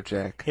 Yeah. I'm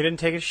allergic. He didn't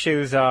take his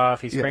shoes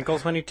off. He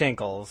sprinkles when he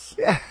tinkles.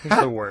 Yeah. He's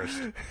the worst.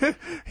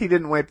 He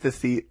didn't wipe the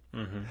seat.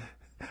 Mm-hmm.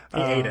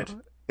 He ate it.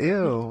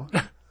 Ew.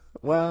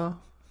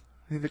 Well,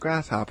 he's a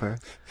grasshopper.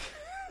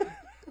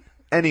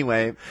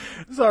 Anyway.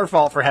 It's our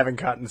fault for having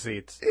cotton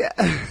seats.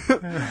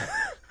 Yeah.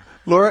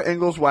 Laura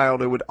Ingalls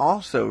Wilder would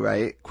also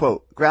write,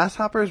 quote,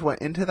 grasshoppers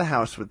went into the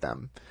house with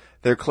them.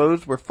 Their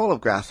clothes were full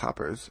of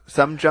grasshoppers.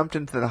 Some jumped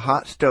into the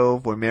hot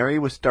stove where Mary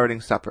was starting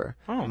supper.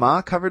 Oh.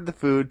 Ma covered the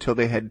food till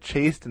they had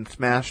chased and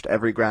smashed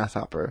every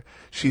grasshopper.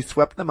 She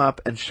swept them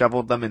up and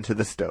shoveled them into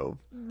the stove.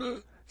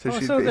 So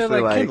she's basically they're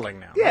like kindling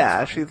now.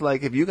 Yeah, she's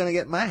like, if you're going to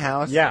get in my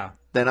house,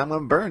 then I'm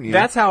going to burn you.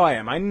 That's how I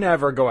am. I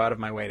never go out of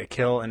my way to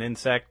kill an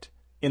insect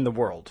in the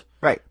world.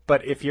 Right.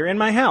 But if you're in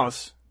my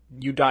house,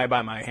 you die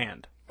by my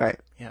hand. Right.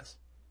 Yes.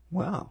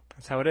 Wow.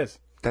 That's how it is.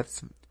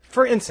 That's...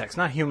 For insects,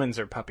 not humans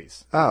or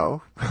puppies.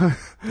 Oh.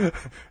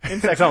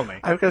 Insects only.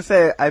 I was going to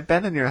say, I've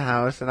been in your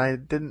house and I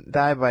didn't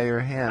die by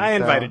your hand. I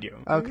invited you.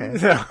 Okay.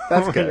 So,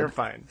 that's good. You're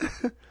fine.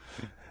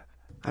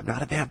 I'm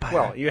not a vampire.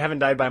 Well, you haven't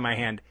died by my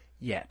hand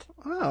yet.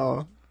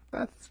 Oh,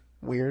 that's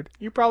weird.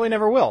 You probably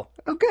never will.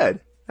 Oh, good.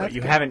 But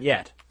you haven't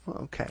yet.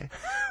 Okay.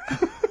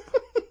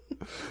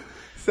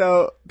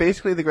 So,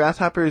 basically, the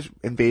grasshoppers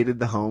invaded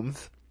the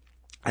homes,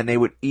 and they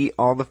would eat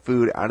all the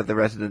food out of the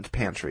residents'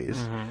 pantries.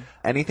 Mm-hmm.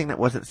 Anything that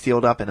wasn't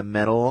sealed up in a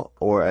metal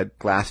or a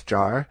glass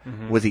jar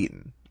was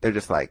eaten. They're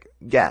just like,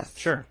 yes,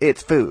 sure,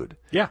 it's food.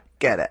 Yeah.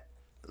 Get it.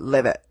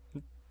 Live it.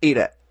 Eat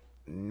it.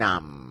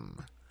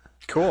 Nom.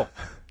 Cool.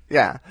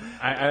 Yeah.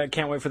 I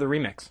can't wait for the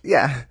remix.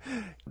 Yeah.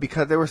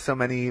 Because there were so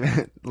many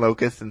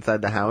locusts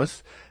inside the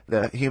house,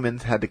 the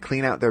humans had to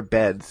clean out their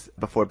beds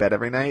before bed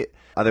every night.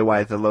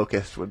 Otherwise, the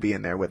locusts would be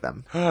in there with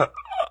them.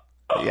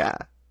 Yeah.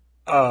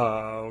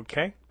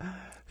 Okay.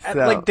 So, at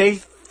like day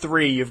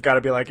 3, you've got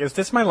to be like, is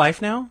this my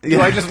life now? Do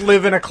I just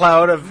live in a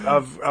cloud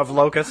of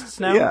locusts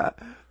now? Yeah.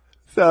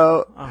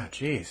 So, oh,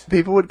 jeez.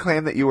 People would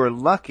claim that you were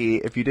lucky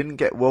if you didn't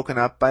get woken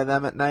up by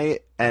them at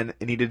night and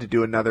needed to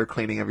do another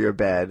cleaning of your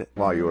bed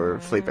while you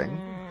were sleeping.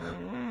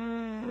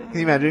 Can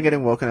you imagine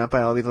getting woken up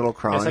by all these little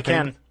crawling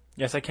things?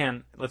 Yes, I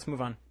can. Let's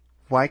move on.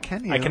 Why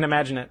can you? I can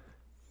imagine it.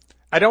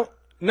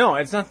 No,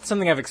 it's not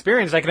something I've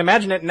experienced. I can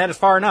imagine it, and that is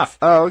far enough.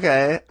 Oh,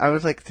 okay. I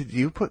was like, did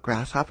you put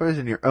grasshoppers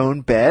in your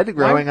own bed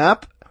growing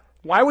up?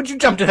 Why would you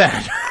jump to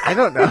that? I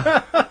don't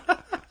know.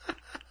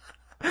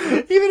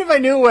 Even if I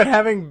knew what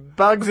having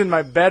bugs in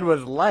my bed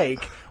was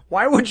like,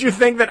 why would you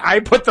think that I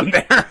put them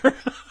there?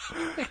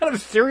 What kind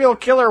of serial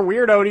killer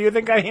weirdo do you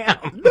think I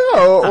am?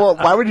 No, well,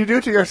 why would you do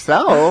it to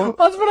yourself?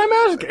 That's what I'm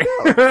asking.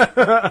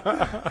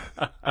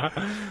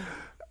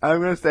 I'm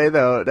going to say,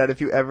 though, that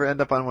if you ever end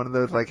up on one of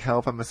those, like,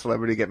 help, I'm a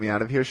celebrity, get me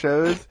out of here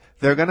shows,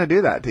 they're going to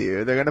do that to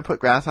you. They're going to put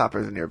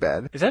grasshoppers in your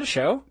bed. Is that a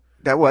show?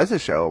 That was a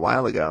show a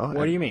while ago.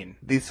 What do you mean?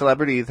 These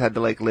celebrities had to,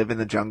 like, live in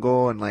the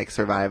jungle and, like,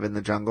 survive in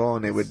the jungle,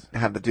 and they would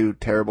have to do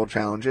terrible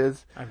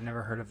challenges. I've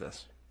never heard of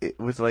this. It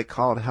was, like,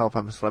 called Help,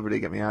 I'm a Celebrity,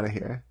 Get Me Out of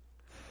Here.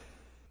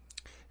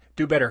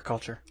 Do better,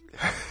 culture.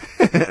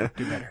 Do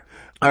better.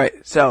 All right,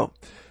 so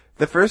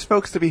the first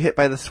folks to be hit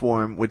by the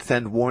swarm would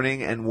send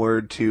warning and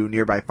word to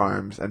nearby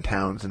farms and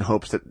towns in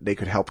hopes that they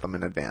could help them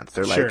in advance.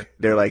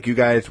 They're like, you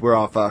guys, we're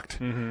all fucked.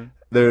 Mm-hmm.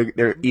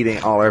 They're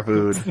eating all our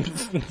food.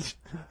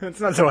 It's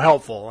not so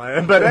helpful,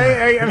 but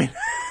I mean,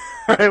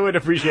 I would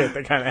appreciate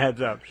the kind of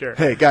heads up, sure.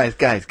 Hey, guys,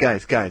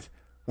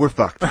 we're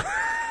fucked.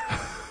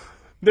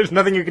 There's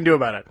nothing you can do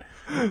about it.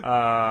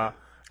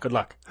 Good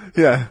luck.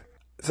 Yeah.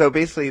 So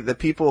basically, the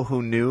people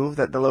who knew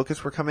that the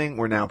locusts were coming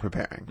were now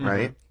preparing,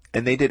 right?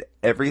 And they did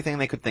everything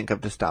they could think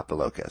of to stop the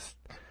locusts.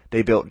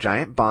 They built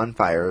giant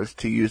bonfires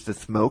to use the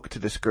smoke to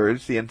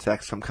discourage the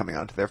insects from coming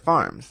onto their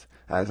farms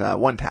as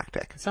one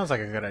tactic. Sounds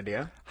like a good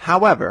idea.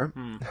 However,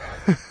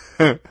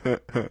 the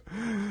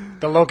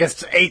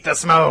locusts ate the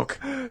smoke.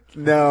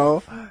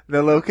 No,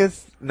 the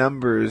locust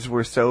numbers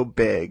were so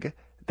big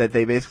that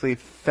they basically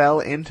fell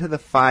into the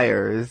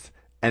fires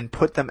and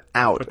put them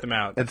out.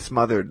 And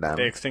smothered them.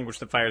 They extinguished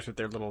the fires with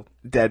their little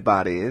dead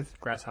bodies.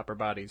 Grasshopper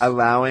bodies.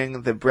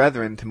 Allowing the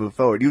brethren to move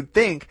forward. You'd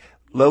think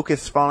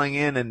locusts falling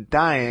in and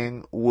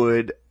dying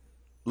would,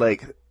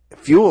 like,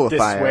 fuel a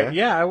fire.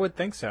 Yeah, I would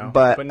think so.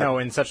 But no,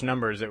 in such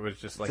numbers, it was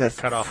just like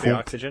cut off the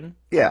oxygen.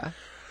 Yeah.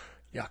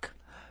 Yuck.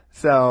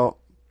 So,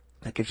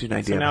 That gives you an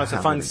idea. So now it's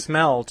a fun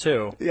smell,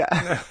 too.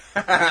 Yeah.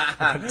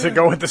 To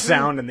go with the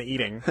sound and the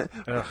eating.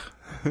 Ugh.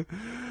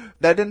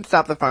 That didn't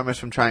stop the farmers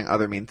from trying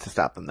other means to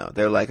stop them, though.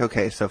 They're like,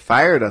 okay, so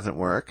fire doesn't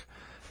work.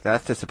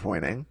 That's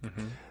disappointing.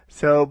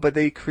 Mm-hmm. But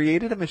they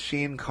created a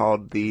machine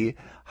called the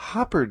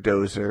hopper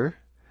dozer,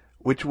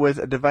 which was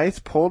a device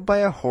pulled by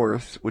a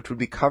horse, which would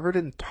be covered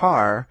in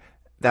tar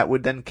that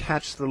would then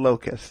catch the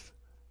locusts.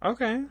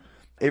 Okay.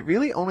 It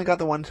really only got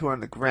the ones who were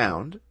on the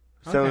ground,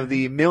 so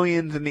the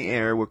millions in the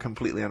air were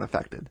completely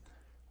unaffected.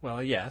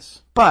 Well,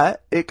 yes.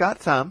 But it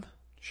got some.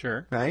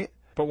 Sure. Right?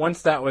 But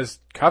once that was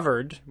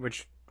covered,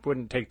 which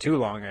wouldn't take too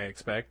long, I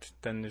expect,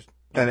 then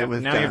it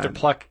was now done. you have to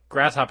pluck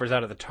grasshoppers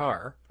out of the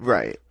tar.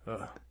 Right.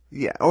 Ugh.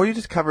 Yeah, or you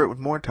just cover it with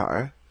more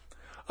tar.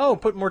 Oh,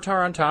 put more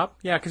tar on top?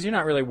 Yeah, because you're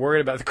not really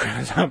worried about the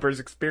grasshopper's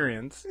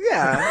experience.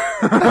 Yeah.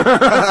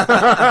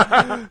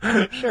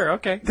 Sure,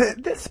 okay.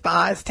 This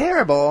spa is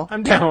terrible.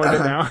 I'm down with it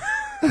now.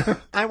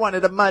 I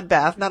wanted a mud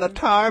bath, not a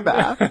tar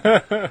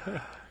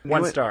bath.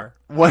 One star.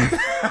 One.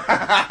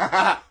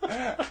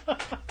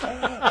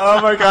 Oh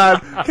my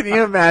god. Can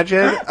you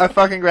imagine a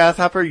fucking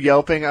grasshopper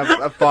yelping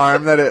a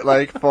farm that it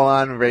like full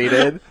on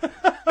raided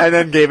and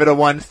then gave it a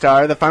 1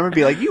 star? The farmer would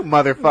be like, you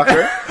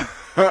motherfucker.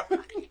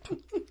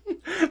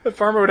 The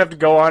farmer would have to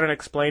go on and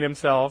explain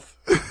himself.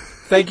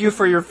 Thank you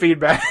for your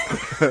feedback.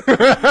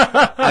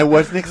 I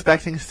wasn't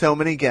expecting so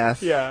many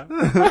guests. Yeah.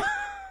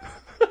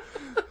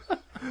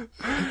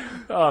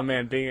 Oh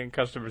man, being in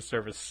customer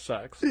service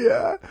sucks.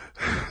 Yeah.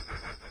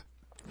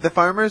 The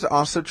farmers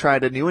also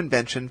tried a new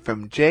invention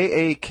from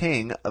J.A.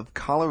 King of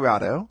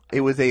Colorado.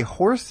 It was a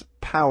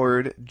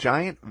horse-powered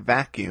giant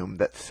vacuum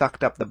that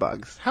sucked up the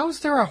bugs. How is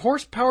there a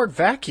horse-powered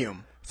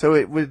vacuum?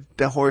 So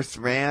the horse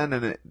ran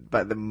and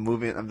by the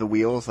movement of the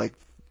wheels, like,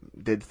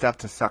 did stuff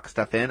to suck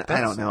stuff in.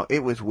 I don't know.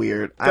 It was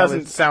weird.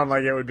 Doesn't sound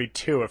like it would be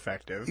too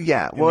effective.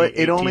 Yeah, well,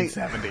 it only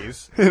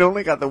 1870s. It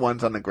only got the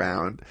ones on the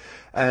ground.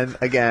 And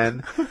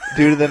again,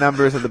 due to the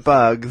numbers of the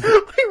bugs,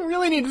 we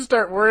really need to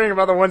start worrying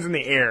about the ones in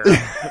the air.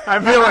 I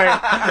feel like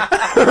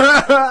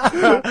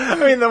I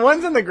mean, the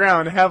ones on the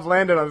ground have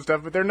landed on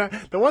stuff, but they're not.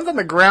 The ones on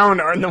the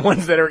ground aren't the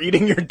ones that are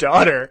eating your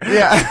daughter.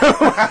 Yeah.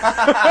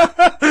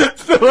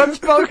 So let's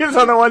focus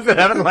on the ones that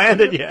haven't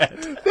landed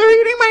yet.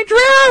 They're eating my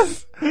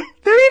dress.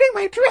 They're eating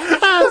my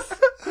dress.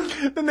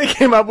 Then they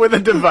came up with a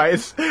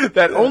device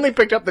that only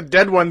picked up the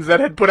dead ones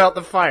that had put out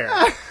the fire.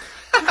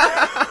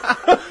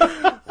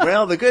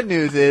 Well, the good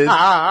news is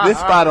this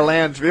spot of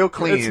land's real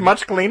clean. It's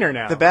much cleaner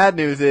now. The bad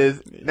news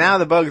is now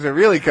the bugs are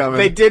really coming.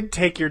 They did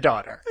take your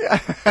daughter.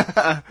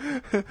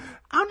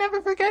 I'll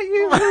never forget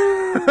you.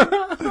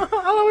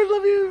 I'll always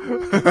love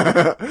you.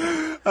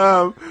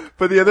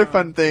 But the other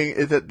fun thing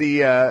is that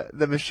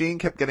the machine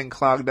kept getting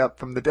clogged up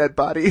from the dead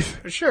bodies.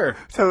 Sure.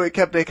 So they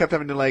kept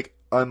having to like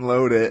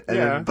unload it, and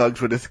then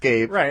bugs would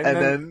escape. Right. And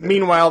then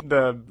meanwhile,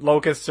 the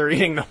locusts are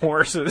eating the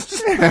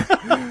horses.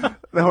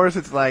 The horse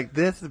is like,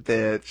 this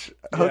bitch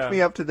hooked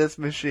me up to this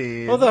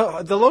machine.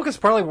 Well, the locusts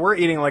probably were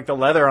eating like the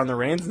leather on the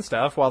reins and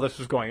stuff while this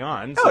was going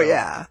on. So, oh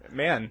yeah,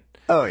 man.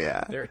 Oh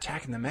yeah, they're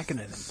attacking the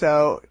mechanism.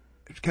 So,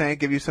 can I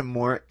give you some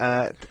more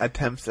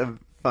attempts of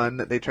fun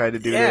that they tried to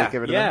do? Yeah, to get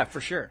rid of them?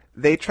 for sure.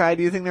 They tried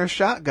using their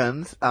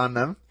shotguns on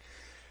them.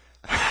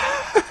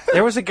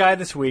 There was a guy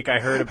this week I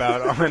heard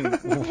about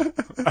on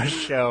a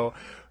show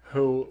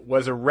who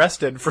was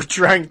arrested for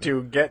trying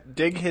to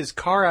dig his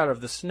car out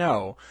of the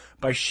snow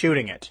by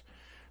shooting it.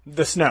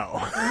 The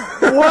snow.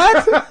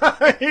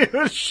 What? He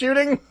was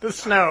shooting the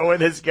snow with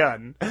his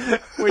gun,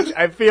 which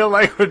I feel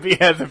like would be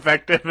as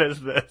effective as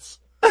this.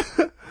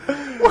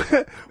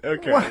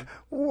 Okay.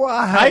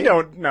 Why? I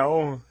don't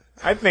know.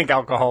 I think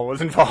alcohol was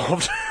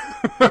involved.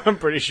 I'm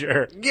pretty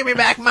sure. Give me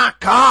back my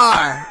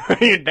car!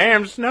 You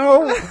damn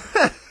snow!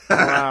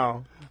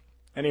 Wow.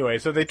 Anyway,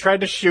 so they tried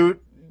to shoot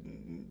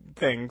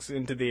things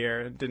into the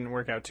air. It didn't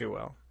work out too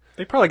well.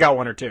 They probably got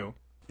one or two.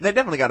 They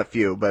definitely got a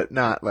few, but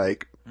not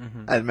like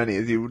as many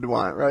as you would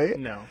want, right?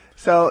 No.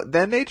 So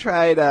then they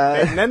tried.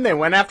 And then they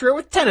went after it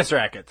with tennis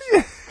rackets.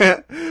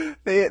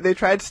 They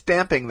tried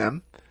stamping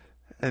them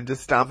and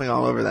just stomping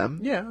all over them.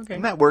 Yeah, okay.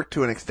 And that worked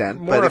to an extent.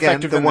 More but again,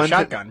 effective the than ones the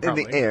shotgun, in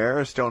probably. the air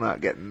are still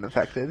not getting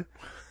affected.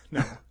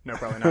 No,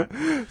 probably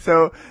not.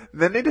 So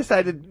then they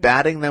decided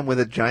batting them with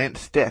a giant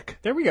stick.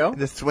 There we go.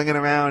 Just swinging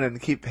around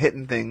and keep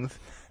hitting things.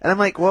 And I'm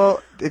like,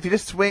 well, if you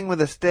just swing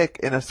with a stick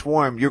in a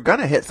swarm, you're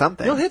gonna hit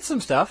something. You'll hit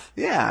some stuff.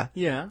 Yeah.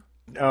 Yeah.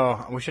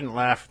 Oh, we shouldn't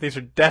laugh. These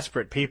are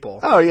desperate people.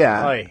 Oh,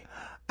 yeah. Oy.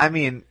 I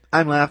mean,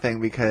 I'm laughing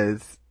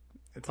because...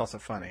 It's also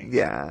funny.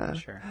 Yeah.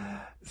 Sure.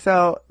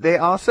 So, they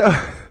also...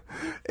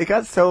 It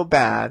got so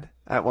bad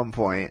at one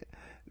point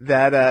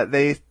that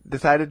they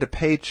decided to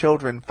pay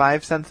children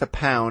 5 cents a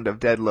pound of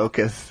dead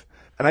locusts.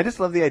 And I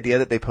just love the idea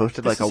that they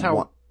posted This like is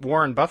how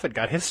Warren Buffett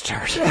got his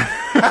start.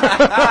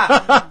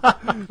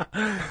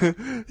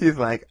 He's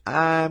like,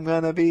 I'm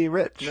gonna be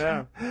rich.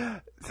 Yeah.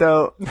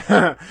 So...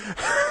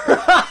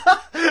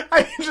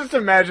 I can just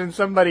imagine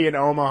somebody in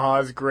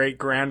Omaha's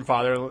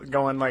great-grandfather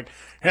going like,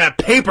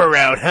 paper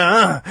route,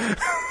 huh?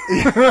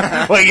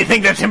 Well, you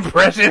think that's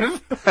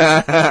impressive?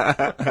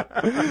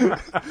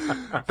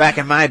 Back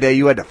in my day,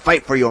 you had to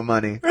fight for your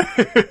money.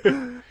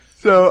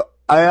 So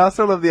I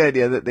also love the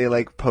idea that they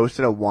like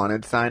posted a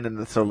wanted sign in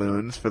the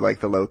saloons for like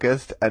the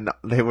Locust, and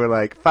they were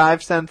like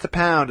 5 cents a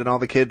pound, and all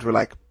the kids were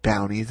like,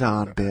 "Bounties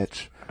on,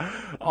 bitch."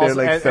 They're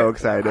like so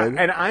excited.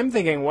 And I'm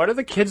thinking, what are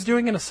the kids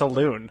doing in a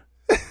saloon?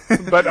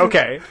 But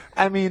okay.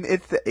 I mean,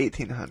 it's the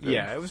 1800s.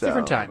 Yeah, it was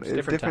different times.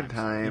 Different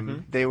time. Mm-hmm.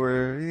 They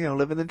were,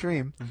 living the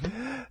dream.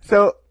 Mm-hmm.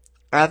 So,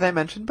 as I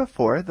mentioned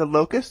before, the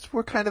locusts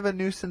were kind of a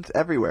nuisance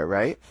everywhere,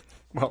 right?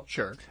 Well,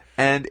 sure.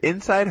 And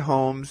inside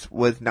homes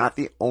was not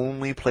the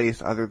only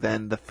place other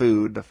than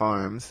the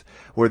farms,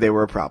 where they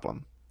were a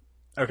problem.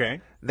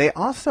 Okay. They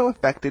also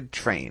affected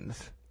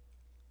trains.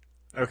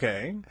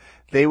 Okay.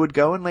 They would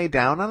go and lay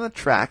down on the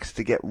tracks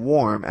to get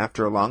warm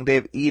after a long day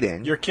of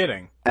eating. You're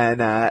kidding.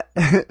 And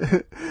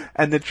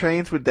and the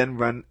trains would then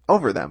run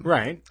over them.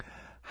 Right.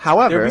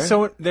 However,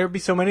 there'd be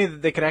so many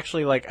that they could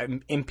actually like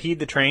impede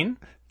the train.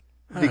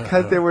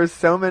 Because there were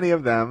so many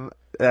of them,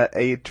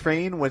 a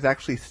train was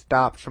actually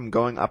stopped from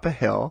going up a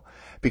hill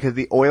because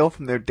the oil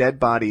from their dead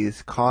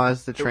bodies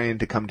caused the train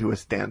to come to a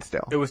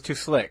standstill. It was too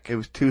slick. It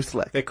was too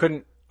slick. They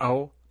couldn't.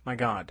 Oh my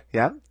God.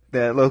 Yeah.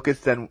 The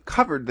locusts then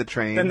covered the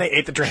train. Then they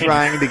ate the train.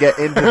 Trying to get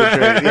into the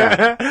train.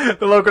 Yeah.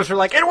 The locusts were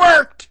like, it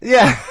worked!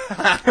 Yeah.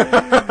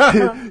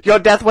 Your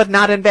death was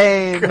not in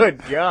vain.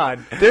 Good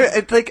God.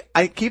 It's like,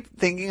 I keep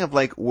thinking of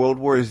like World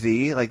War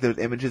Z, like those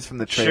images from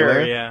the trailer.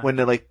 Sure, yeah. When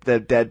the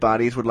dead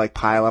bodies would like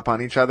pile up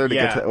on each other to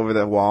get over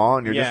the wall,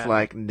 and you're just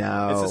like,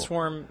 no. It's a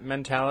swarm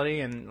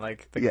mentality and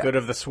like the good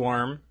of the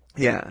swarm.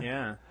 Yeah.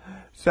 Yeah.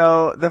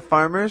 So the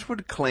farmers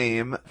would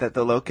claim that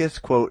the locusts,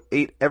 quote,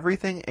 ate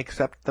everything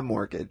except the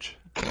mortgage.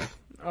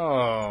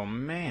 Oh,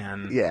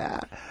 man. Yeah.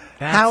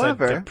 That's a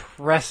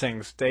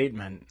depressing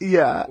statement.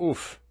 Yeah.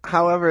 Oof.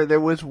 However, there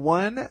was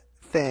one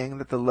thing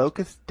that the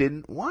locusts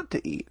didn't want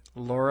to eat.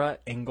 Laura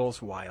Ingalls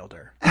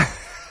Wilder.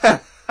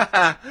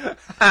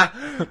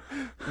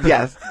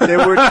 Yes.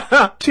 There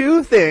were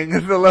 2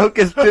 things the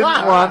locusts didn't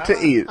want to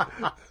eat.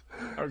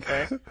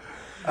 Okay.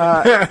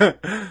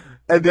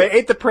 And they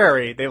ate the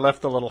prairie. They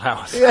left the little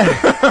house.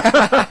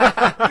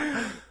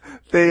 Yeah.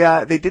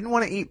 They didn't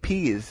want to eat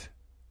peas.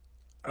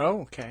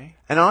 Oh, okay.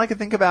 And all I could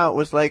think about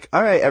was like,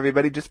 all right,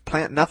 everybody, just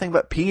plant nothing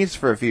but peas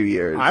for a few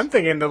years. I'm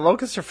thinking the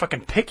locusts are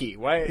fucking picky.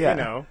 Why,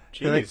 jeez.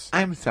 Like,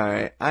 I'm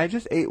sorry. I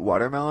just ate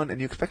watermelon,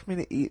 and you expect me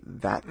to eat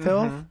that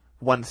filth?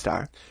 1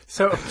 star.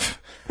 So,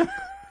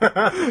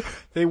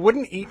 they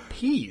wouldn't eat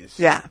peas.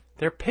 Yeah.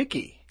 They're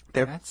picky.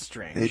 That's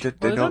strange.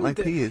 They don't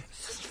like peas.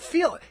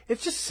 It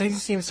just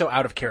seems so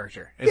out of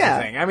character, is the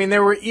thing. I mean, they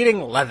were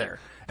eating leather.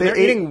 They're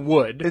eating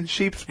wood and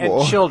sheep's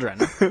wool and children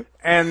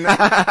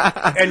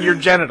and your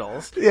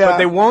genitals, but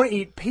they won't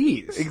eat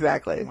peas.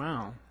 Exactly.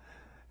 Wow.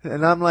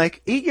 And I'm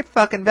like, eat your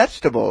fucking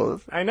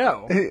vegetables. I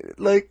know.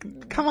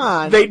 Like, come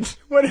on. Did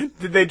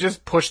they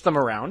just push them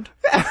around?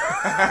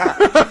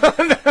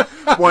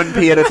 1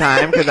 pea at a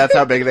time, because that's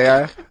how big they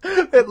are.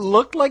 It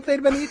looked like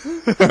they'd been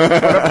eaten, but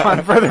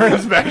upon further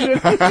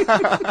inspection,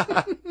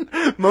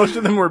 most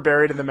of them were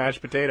buried in the mashed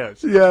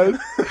potatoes. Yes.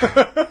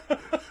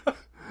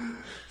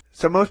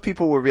 So most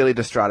people were really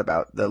distraught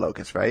about the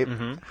locusts, right?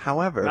 Mm-hmm.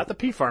 However... Not the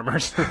pea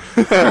farmers.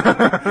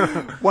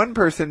 One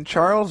person,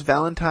 Charles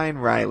Valentine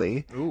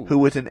Riley, who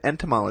was an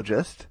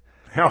entomologist...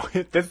 Oh,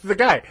 this is the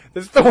guy.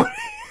 This is the one...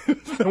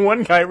 the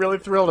one guy really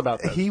thrilled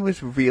about this. He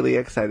was really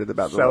excited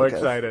about the So locusts.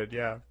 excited,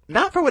 yeah.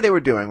 Not for what they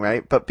were doing,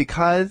 right? But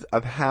because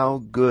of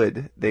how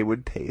good they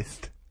would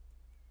taste.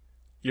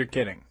 You're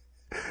kidding.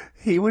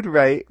 He would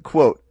write,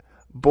 quote,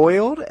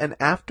 boiled and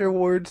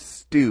afterwards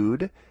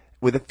stewed...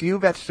 with a few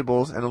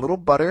vegetables and a little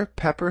butter,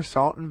 pepper,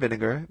 salt, and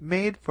vinegar,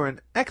 made for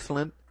an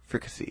excellent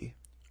fricassee.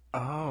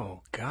 Oh,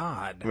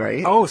 God.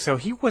 Right? Oh, so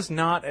he was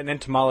not an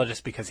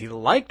entomologist because he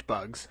liked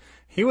bugs.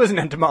 He was an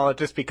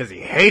entomologist because he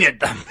hated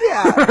them.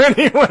 Yeah. And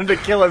he wanted to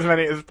kill as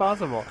many as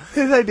possible.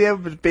 His idea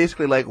was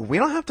basically like, we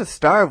don't have to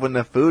starve when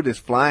the food is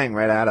flying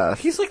right at us.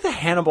 He's like the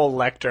Hannibal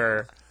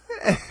Lecter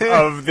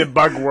of the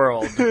bug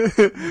world.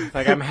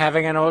 Like, I'm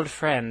having an old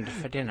friend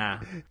for dinner.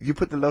 You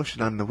put the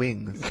lotion on the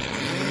wings.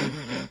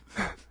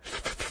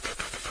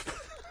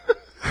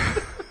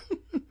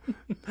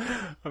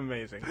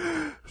 Amazing.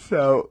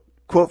 So,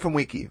 quote from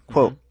Wiki,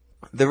 quote,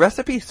 the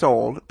recipe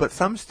sold, but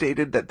some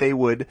stated that they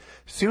would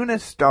soon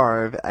as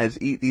starve as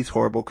eat these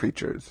horrible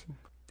creatures.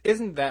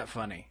 Isn't that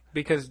funny?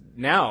 Because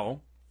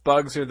now,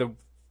 bugs are the,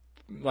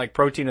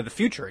 protein of the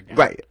future again.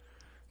 Right.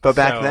 But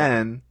back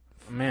then,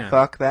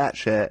 fuck that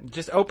shit.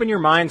 Just open your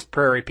minds,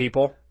 prairie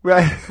people.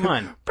 Right. Come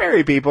on.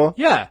 Prairie people.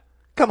 Yeah.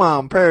 Come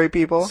on, prairie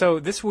people. So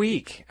this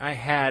week, I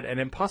had an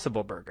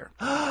Impossible Burger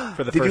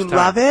for the first time. Did you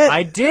love it?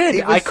 I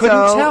did. I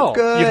couldn't so tell.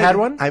 Good. You had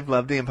one? I've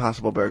loved the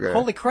Impossible Burger.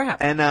 Holy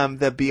crap. And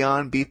the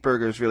Beyond Beef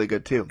Burger is really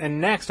good, too.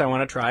 And next, I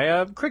want to try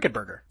a cricket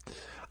burger.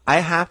 I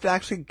have to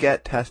actually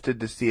get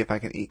tested to see if I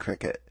can eat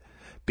cricket.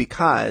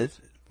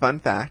 Because, fun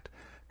fact,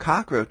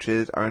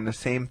 cockroaches are in the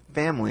same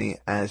family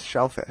as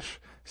shellfish.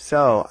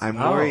 So, I'm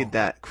worried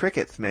that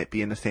crickets might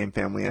be in the same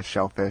family as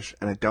shellfish,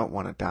 and I don't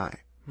want to die.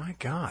 My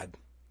God.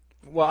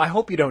 Well, I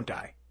hope you don't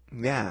die.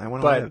 Yeah, I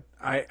want to But live.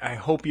 I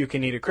hope you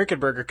can eat a cricket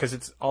burger because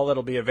it's all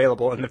that'll be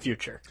available in the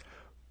future.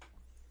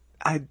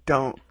 I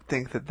don't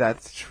think that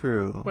that's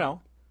true.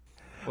 Well,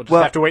 we'll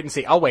just have to wait and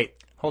see. I'll wait.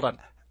 Hold on.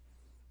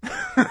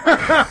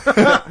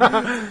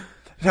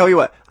 Tell you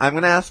what, I'm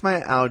going to ask my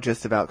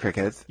allergist about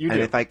crickets. You and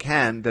do. if I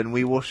can, then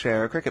we will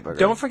share a cricket burger.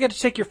 Don't forget to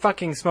take your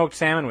fucking smoked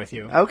salmon with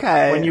you.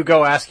 Okay. When you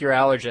go ask your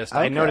allergist.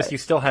 I Okay. noticed you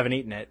still haven't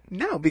eaten it.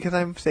 No, because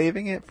I'm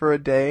saving it for a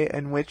day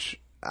in which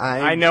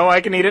I know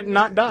I can eat it and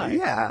not die.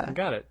 Yeah. I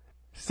got it.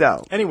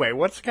 So. Anyway,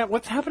 what's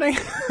happening?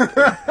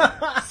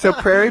 So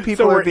prairie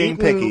people we're are being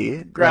eating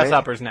picky.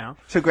 grasshoppers right? now.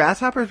 So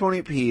grasshoppers won't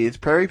eat peas.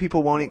 Prairie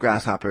people won't eat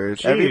grasshoppers.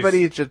 Jeez.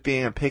 Everybody's just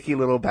being a picky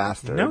little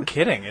bastard. No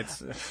kidding.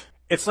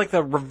 It's like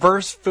the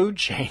reverse food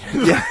chain.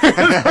 Yeah.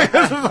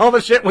 This is all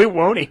the shit we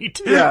won't eat.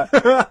 Yeah.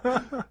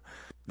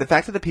 The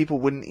fact that the people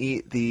wouldn't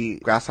eat the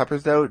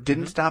grasshoppers, though,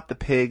 didn't stop the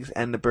pigs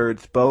and the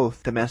birds,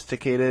 both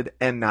domesticated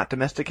and not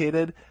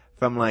domesticated,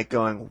 from like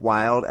going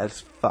wild as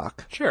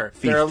fuck. Sure.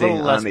 Feasting They're a little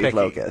less on these picky.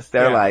 locusts.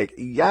 They're like,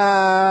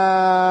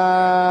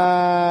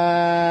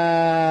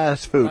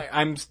 yes, food.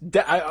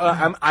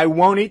 I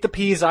won't eat the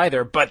peas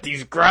either, but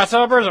these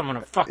grasshoppers, I'm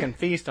gonna fucking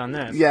feast on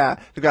this. Yeah.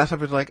 The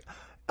grasshoppers are like,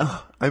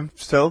 oh, I'm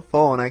so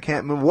full and I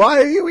can't move.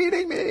 Why are you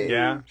eating me?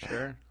 Yeah,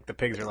 sure. The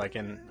pigs are like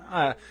in,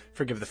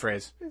 forgive the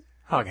phrase,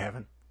 hog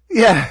heaven.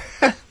 Yeah.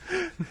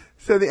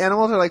 So the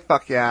animals are like,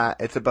 fuck yeah,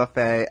 it's a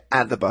buffet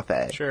at the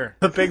buffet. Sure.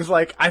 The pig's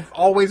like, I've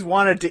always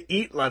wanted to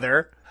eat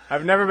leather.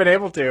 I've never been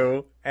able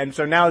to. And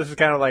so now this is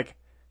kind of like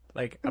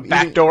a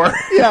back door.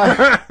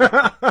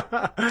 Yeah.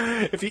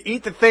 If you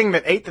eat the thing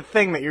that ate the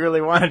thing that you really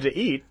wanted to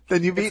eat,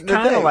 Then you've eaten the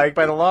kind of thing. like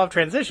by the law of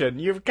transition,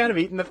 you've kind of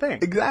eaten the thing.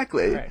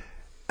 Exactly. Right.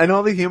 And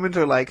all the humans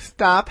are like,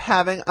 stop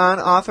having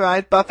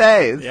unauthorized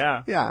buffets.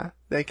 Yeah. Yeah.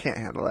 They can't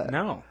handle it.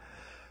 No.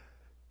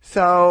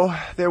 So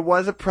there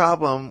was a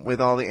problem with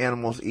all the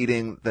animals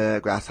eating the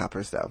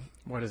grasshoppers, though.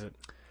 What is it?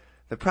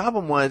 The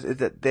problem is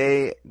that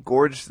they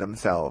gorged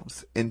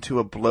themselves into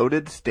a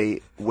bloated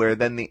state where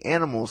then the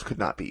animals could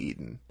not be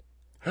eaten.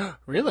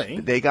 Really?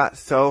 They got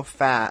so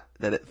fat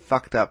that it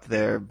fucked up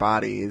their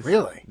bodies.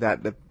 Really?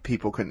 That the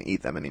people couldn't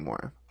eat them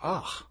anymore.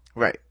 Oh.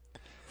 Right.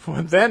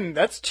 Well, then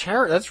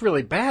that's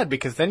really bad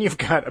because then you've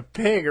got a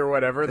pig or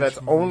whatever that's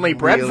only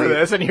bred for really-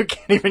 this and you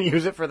can't even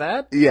use it for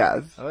that?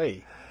 Yes.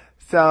 Oy.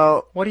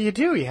 So, What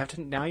do?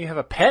 Now you have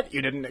a pet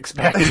you didn't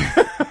expect.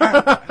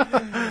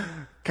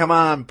 come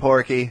on,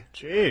 Porky.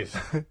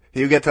 Jeez.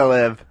 You get to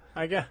live.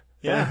 I guess.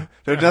 Yeah.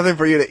 There's nothing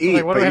for you to eat,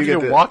 Like, what but do I you have get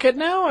to do? Walk it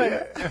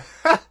now?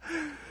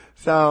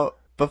 So,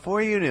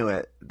 before you knew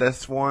it, the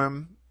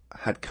swarm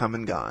had come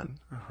and gone.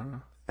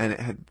 And it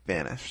had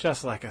vanished.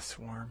 Just like a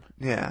swarm.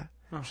 Yeah.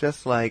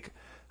 Just like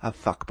a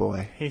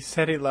fuckboy. He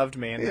said he loved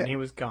me and then he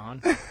was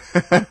gone.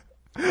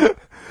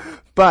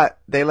 But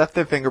they left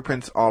their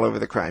fingerprints all over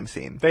the crime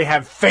scene. They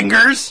have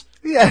fingers?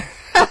 Yeah.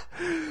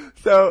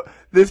 So,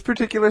 this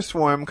particular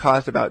swarm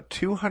caused about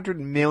 $200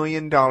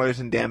 million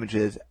in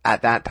damages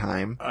at that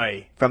time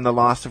Aye. from the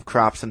loss of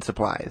crops and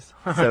supplies.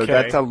 So Okay.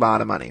 that's a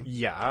lot of money.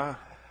 Yeah.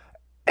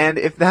 And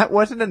if that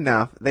wasn't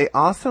enough, they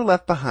also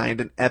left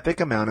behind an epic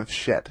amount of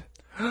shit.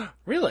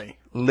 Really?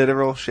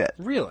 Literal shit.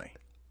 Really?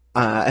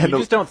 And You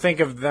just don't think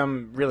of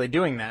them really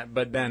doing that,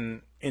 but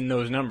then in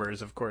those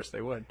numbers, of course they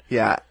would.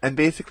 yeah, and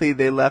basically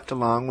they left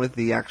along with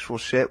the actual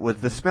shit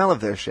with the smell of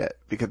their shit,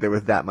 because there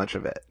was that much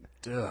of it.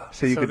 Ugh.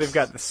 So you could they've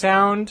got the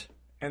sound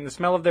and the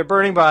smell of their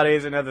burning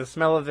bodies and the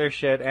smell of their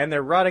shit and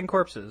their rotting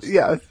corpses.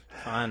 Yes.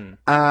 Fun.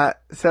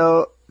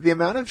 So the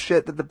amount of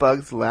shit that the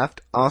bugs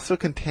left also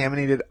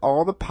contaminated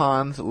all the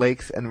ponds,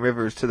 lakes, and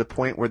rivers to the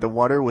point where the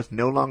water was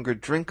no longer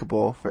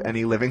drinkable for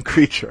any living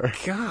creature.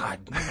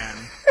 God,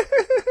 man.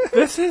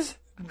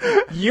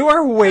 You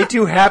are way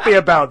too happy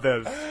about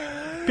this.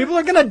 People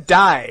are gonna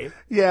die.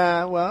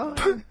 Yeah, well,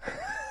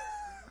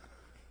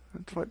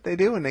 that's what they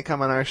do when they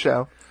come on our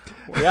show.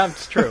 Well, yeah,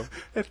 it's true.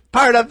 It's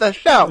part of the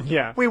show.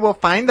 Yeah. We will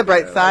find the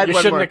bright side You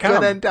when shouldn't we're have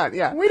come. good and done.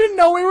 Yeah. We didn't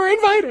know we were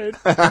invited.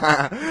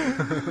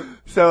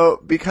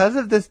 So, because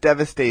of this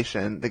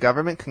devastation, the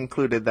government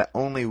concluded that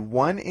only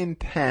 1 in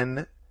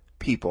 10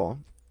 people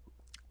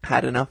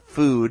had enough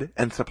food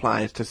and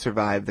supplies to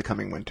survive the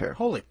coming winter,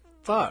 Holy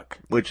fuck.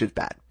 which is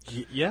bad.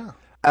 Yeah.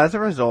 As a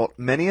result,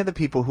 many of the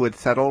people who had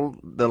settled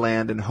the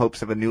land in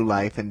hopes of a new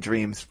life and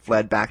dreams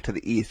fled back to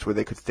the east where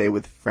they could stay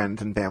with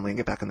friends and family and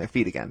get back on their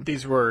feet again.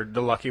 These were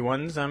the lucky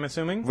ones, I'm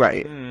assuming?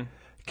 Right.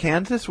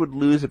 Kansas would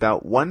lose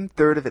about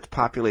 1/3 of its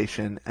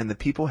population, and the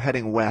people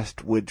heading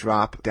west would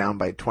drop down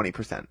by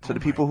 20%. So the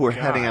people who were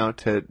heading out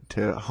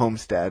to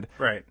Homestead,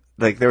 Right.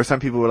 like there were some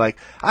people who were like,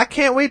 I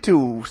can't wait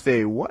to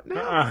say what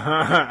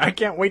now? I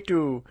can't wait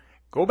to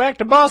go back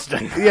to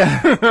Boston.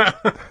 Yeah.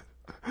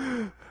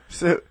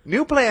 So,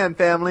 new plan,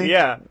 family.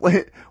 Yeah.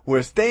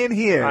 We're staying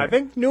here. I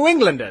think New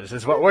Englanders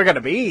is what we're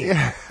gonna be.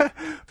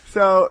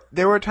 So,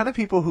 there were a ton of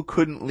people who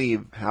couldn't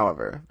leave,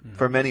 however,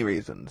 for many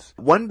reasons.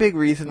 One big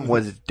reason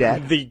was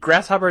debt. The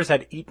grasshoppers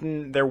had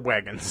eaten their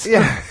wagons.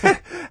 Yeah.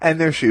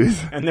 And their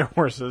shoes. And their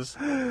horses.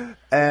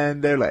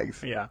 And their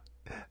legs. Yeah.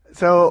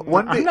 So,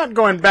 I'm not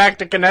going back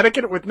to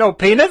Connecticut with no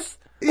penis.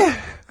 Yeah.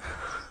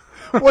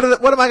 What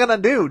am I gonna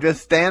do?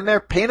 Just stand there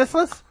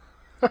penisless?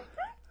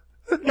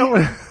 No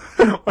one.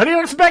 What do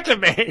you expect of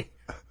me?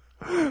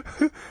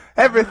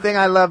 Everything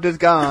I loved is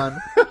gone.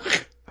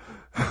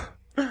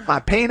 My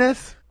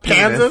penis.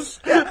 Kansas?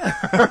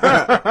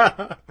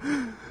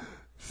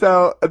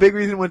 So, a big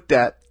reason was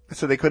debt.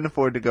 So they couldn't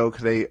afford to go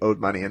because they owed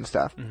money and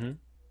stuff. Mm-hmm.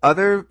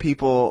 Other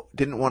people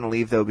didn't want to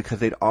leave, though, because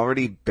they'd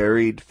already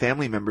buried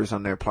family members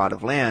on their plot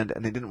of land,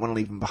 and they didn't want to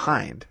leave them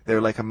behind.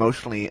 They're, like,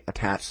 emotionally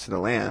attached to the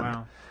land.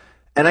 Wow.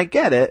 And I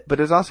get it, but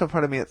there's also a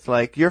part of me that's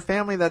like, your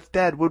family that's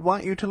dead would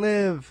want you to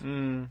live.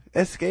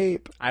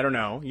 Escape. I don't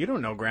know. You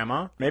don't know,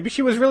 Grandma. Maybe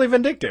she was really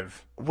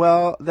vindictive.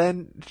 Well,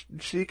 then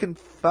she can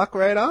fuck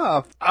right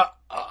off.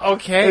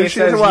 Okay, it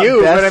says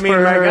you, but I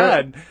mean, my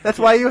God. That's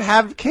why you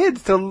have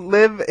kids, to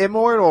live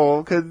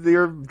immortal, because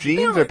your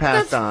genes are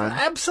passed on.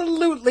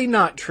 Absolutely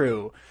not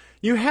true.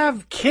 You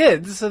have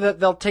kids so that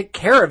they'll take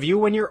care of you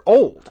when you're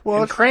old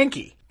and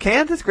cranky.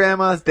 Kansas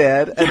Grandma's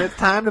dead, and it's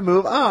time to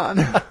move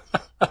on.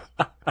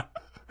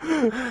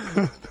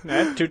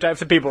 Two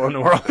types of people in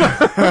the world.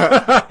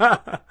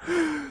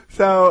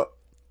 So,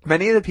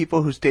 many of the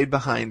people who stayed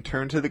behind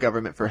turned to the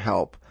government for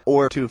help,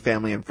 or to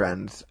family and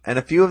friends, and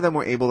a few of them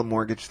were able to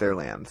mortgage their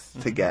lands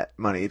to get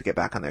money to get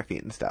back on their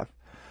feet and stuff.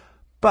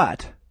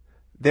 But,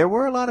 there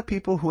were a lot of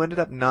people who ended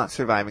up not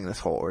surviving this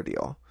whole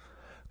ordeal.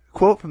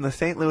 Quote from the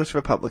St. Louis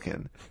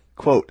Republican,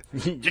 quote,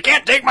 "You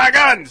can't take my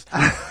guns!"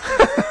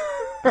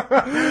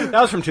 That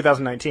was from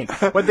 2019.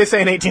 What'd they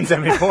say in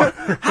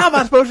 1874? How am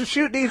I supposed to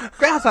shoot these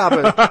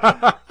grasshoppers?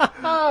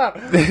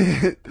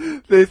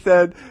 They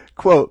said,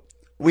 quote,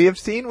 "We have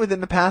seen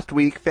within the past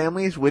week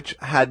families which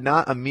had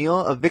not a meal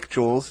of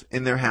victuals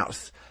in their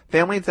house,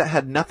 families that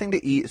had nothing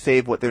to eat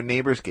save what their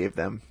neighbors gave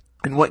them,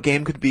 and what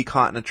game could be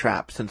caught in a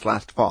trap since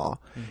last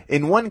fall.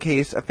 In one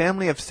case, a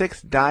family of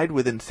 6 died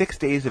within 6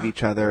 days of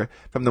each other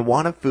from the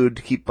want of food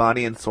to keep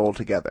body and soul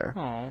together."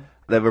 Aww.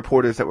 The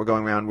reporters that were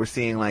going around were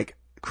seeing, like,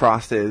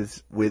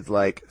 crosses with,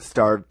 like,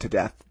 starved to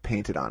death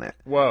painted on it.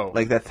 Whoa.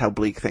 Like, that's how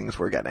bleak things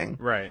were getting.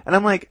 Right. And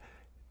I'm like,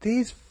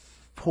 these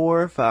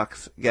poor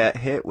fucks get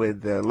hit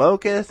with the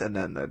locust and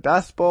then the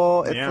dust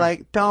bowl. It's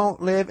like,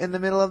 don't live in the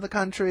middle of the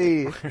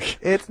country.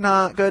 It's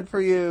not good for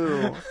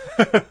you.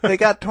 They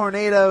got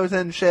tornadoes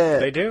and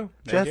shit. They do.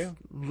 Just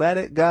let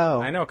it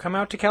go. I know. Come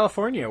out to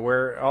California,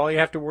 where all you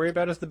have to worry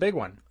about is the big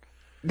one.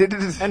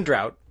 And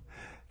drought.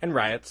 And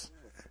riots.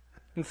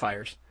 And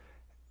fires.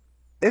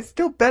 It's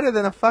still better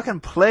than a fucking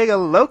plague of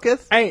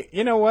locusts. Hey,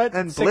 you know what?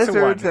 And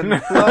blizzards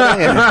and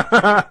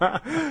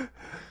flooding.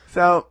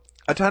 So,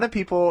 a ton of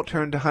people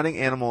turned to hunting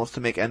animals to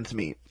make ends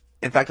meet.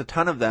 In fact, a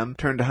ton of them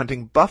turned to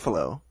hunting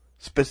buffalo,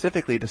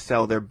 specifically to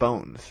sell their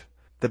bones.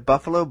 The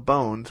buffalo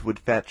bones would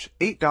fetch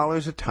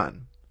 $8 a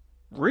ton.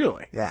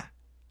 Really? Yeah.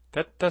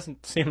 That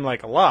doesn't seem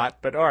like a lot,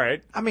 but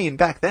alright. I mean,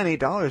 back then,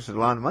 $8 is a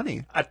lot of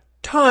money. A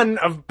ton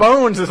of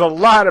bones is a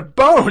lot of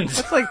bones!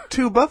 That's like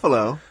 2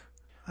 buffalo.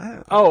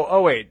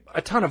 Oh, wait.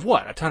 A ton of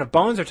what? A ton of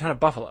bones or a ton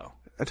of buffalo?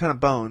 A ton of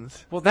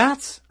bones. Well,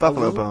 that's...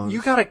 Buffalo bones.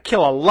 You gotta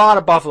kill a lot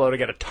of buffalo to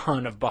get a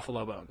ton of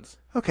buffalo bones.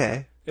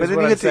 Okay. But then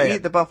you get to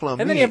eat the buffalo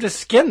meat. And then you have to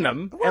skin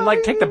them and,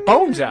 like, take the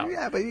bones out.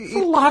 Yeah, but it's a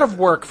lot of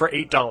work for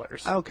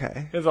 $8.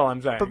 Okay. Is all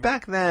I'm saying. But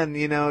back then,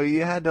 you know,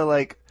 you had to,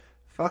 like,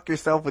 fuck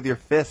yourself with your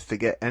fist to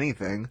get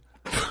anything.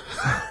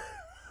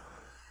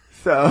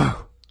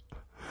 So...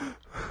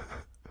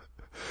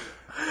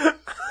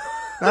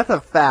 That's a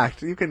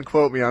fact. You can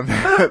quote me on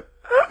that.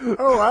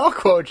 Oh, I'll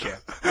quote you.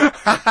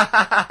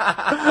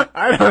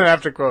 I don't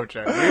have to quote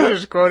you. You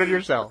just quoted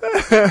yourself.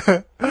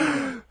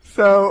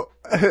 So,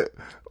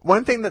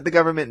 one thing that the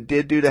government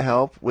did do to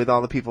help with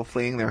all the people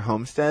fleeing their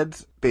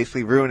homesteads,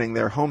 basically ruining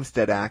their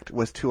Homestead Act,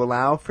 was to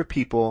allow for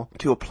people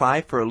to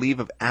apply for a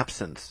leave of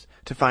absence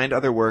to find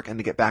other work and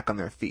to get back on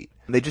their feet.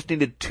 They just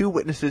needed 2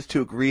 witnesses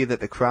to agree that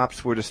the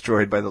crops were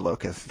destroyed by the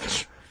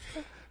locusts.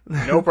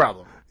 No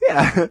problem.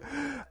 Yeah.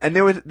 And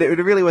there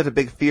really was a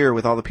big fear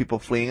with all the people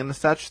fleeing and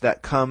such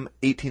that come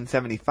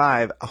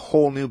 1875, a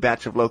whole new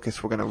batch of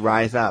locusts were going to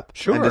rise up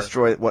and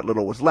destroy what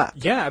little was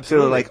left. Yeah,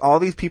 absolutely. So, like, all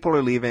these people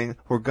are leaving.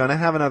 We're going to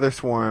have another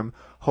swarm.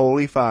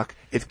 Holy fuck.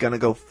 It's going to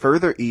go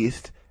further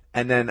east,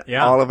 and then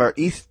all of our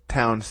east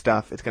town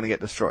stuff is going to get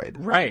destroyed.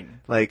 Right.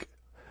 Like,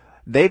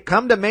 they've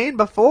come to Maine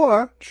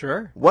before.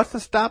 Sure. What's to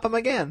stop them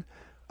again?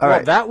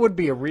 Well, that would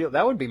be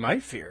my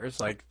fear. It's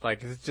like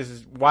it's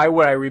just, why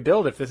would I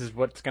rebuild if this is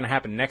what's going to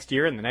happen next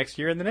year and the next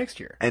year and the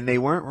next year? And they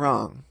weren't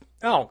wrong.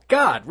 Oh,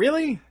 God,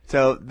 really?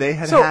 So they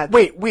had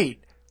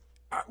wait.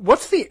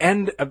 What's the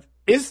end of,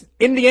 is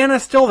Indiana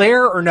still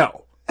there or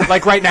no?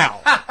 Like right now?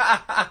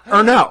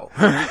 Or no?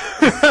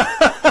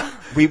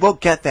 We will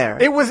get there.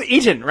 It was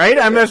eaten, right?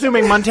 I'm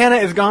assuming Montana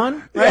is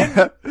gone,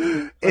 right?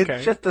 Yeah.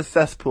 It's just a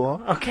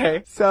cesspool.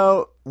 Okay.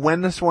 So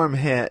when the swarm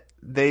hit,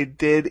 they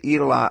did eat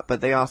a lot,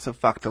 but they also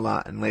fucked a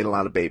lot and laid a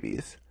lot of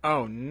babies.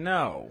 Oh,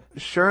 no.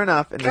 Sure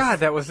enough.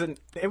 God, it was a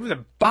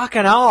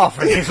bacchanal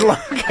for these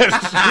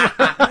locusts.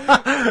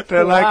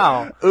 They're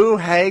like, ooh,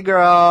 hey,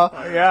 girl.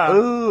 Yeah.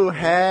 Ooh,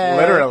 hey.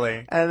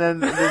 Literally. And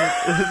then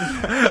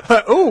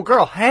ooh,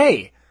 girl,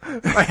 hey.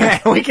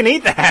 We can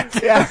eat that.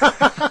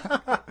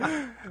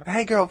 Yeah.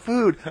 Hey, girl,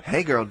 food.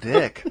 Hey, girl,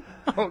 dick.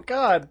 Oh,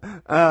 God.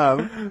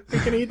 We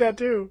can eat that,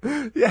 too.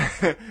 Yeah.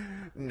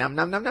 Nom,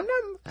 nom, nom, nom,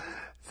 nom.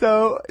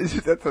 So,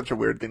 that's such a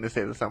weird thing to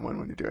say to someone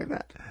when you're doing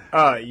that.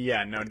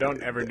 Yeah, no,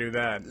 don't ever do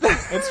that.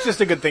 It's just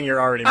a good thing you're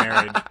already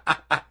married.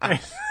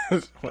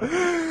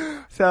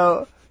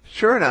 So,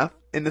 sure enough,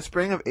 in the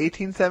spring of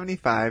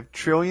 1875,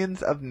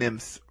 trillions of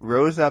nymphs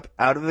rose up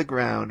out of the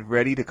ground,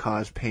 ready to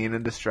cause pain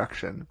and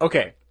destruction.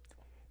 Okay.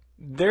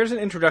 There's an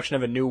introduction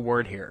of a new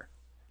word here.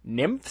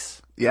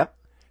 Nymphs? Yep.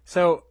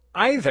 So,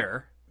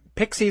 either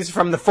pixies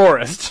from the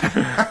forest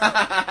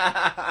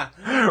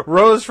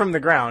rose from the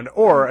ground,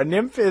 or a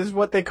nymph is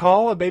what they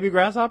call a baby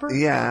grasshopper?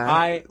 Yeah.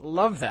 I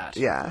love that.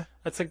 Yeah.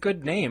 That's a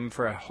good name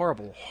for a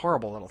horrible,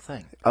 horrible little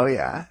thing. Oh,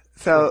 yeah.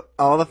 So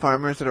all the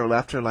farmers that are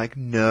left are like,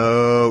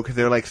 no, because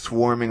they're like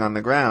swarming on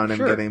the ground and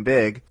getting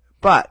big.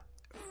 But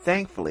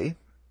thankfully,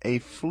 a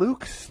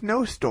fluke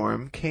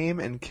snowstorm came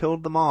and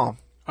killed them all.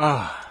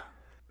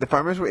 The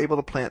farmers were able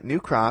to plant new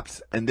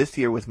crops, and this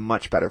year was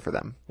much better for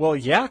them. Well,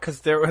 yeah,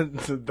 because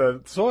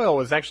the soil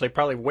was actually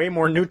probably way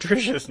more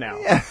nutritious now.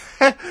 Yeah.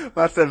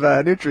 Lots of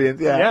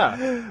nutrients, yeah.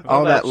 Yeah.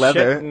 All that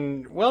leather.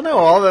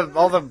 All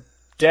the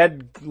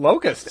dead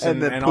locusts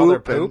and all their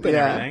poop and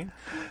everything.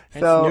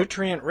 So, it's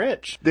nutrient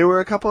rich. There were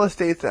a couple of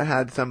states that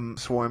had some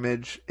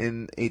swarmage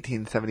in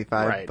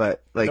 1875,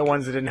 but like the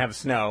ones that didn't have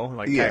snow,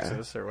 like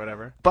Texas or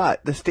whatever.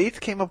 But the states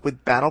came up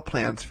with battle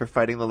plans for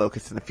fighting the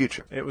locusts in the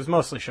future. It was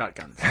mostly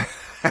shotguns.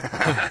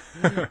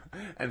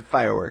 And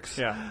fireworks.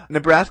 Yeah.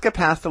 Nebraska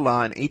passed a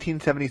law in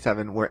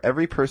 1877 where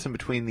every person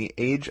between the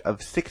age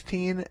of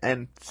 16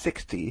 and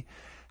 60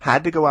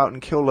 had to go out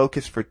and kill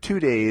locusts for 2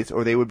 days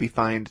or they would be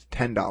fined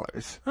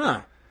 $10.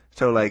 Huh.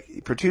 So,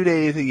 like, for 2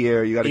 days a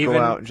year, you got to go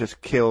out and just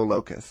kill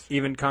locusts.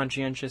 Even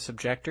conscientious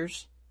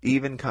objectors?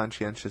 Even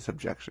conscientious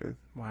objectors.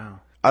 Wow.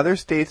 Other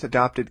states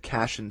adopted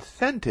cash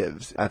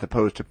incentives as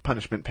opposed to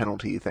punishment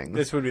penalty things.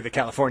 This would be the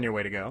California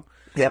way to go.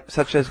 Yep,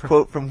 such as,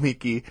 quote from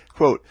Wiki,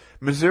 quote,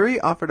 Missouri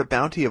offered a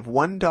bounty of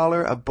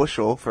 $1 a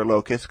bushel for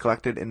locusts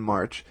collected in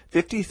March,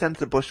 50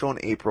 cents a bushel in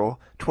April,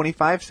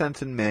 25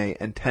 cents in May,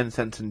 and 10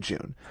 cents in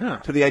June.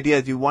 Huh. So the idea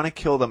is you want to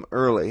kill them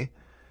early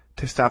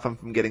to stop them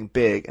from getting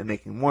big and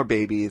making more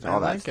babies and all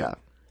that stuff.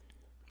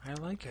 I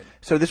like it.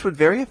 So this was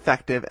very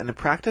effective, and the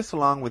practice,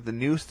 along with the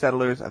new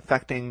settlers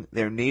affecting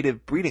their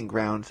native breeding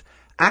grounds,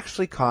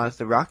 actually caused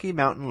the Rocky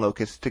Mountain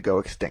locusts to go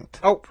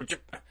extinct. Oh,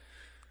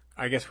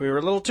 I guess we were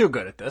a little too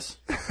good at this.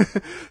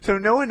 So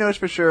no one knows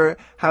for sure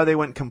how they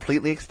went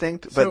completely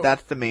extinct, but So,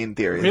 that's the main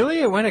theory.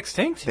 Really? It went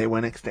extinct? They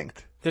went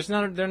extinct. There's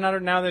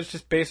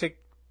just basic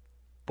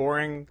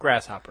boring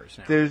grasshoppers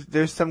now.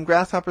 There's some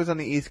grasshoppers on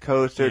the East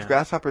Coast. There's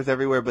grasshoppers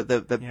everywhere, but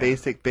the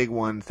basic big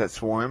ones that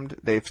swarmed,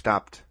 they've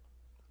stopped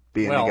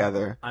being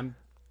together. I'm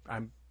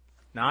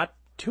not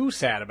too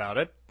sad about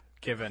it,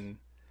 given,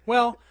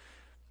 well,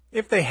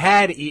 if they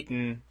had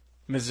eaten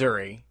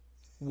Missouri,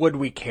 would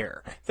we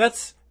care?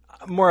 That's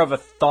more of a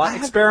thought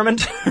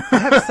experiment. I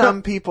have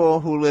some people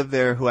who live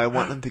there who I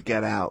want them to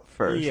get out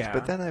first,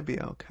 but then I'd be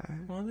okay.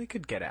 Well, they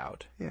could get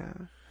out. Yeah.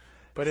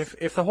 But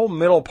if the whole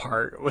middle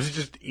part was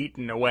just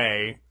eaten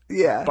away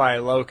by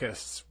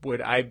locusts,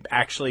 would I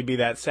actually be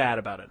that sad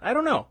about it? I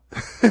don't know.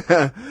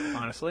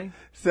 Honestly.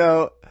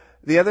 So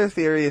the other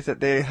theory is that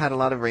they had a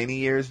lot of rainy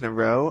years in a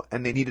row,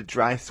 and they needed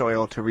dry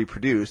soil to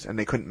reproduce, and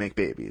they couldn't make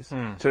babies.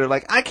 So they're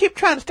like, I keep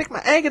trying to stick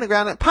my egg in the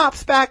ground, and it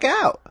pops back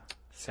out.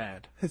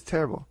 Sad. It's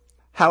terrible.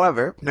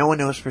 However, no one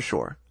knows for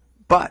sure.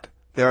 But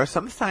there are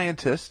some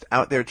scientists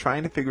out there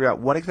trying to figure out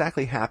what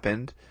exactly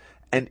happened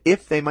and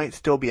if they might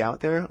still be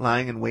out there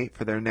lying in wait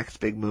for their next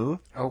big move.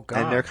 Oh, God.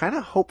 And they're kind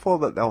of hopeful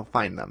that they'll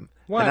find them.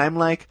 What? And I'm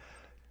like,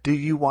 do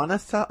you want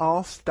us to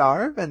all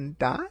starve and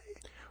die?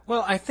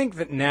 Well, I think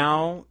that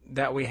now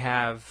that we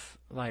have,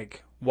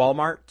 like,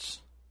 Walmarts,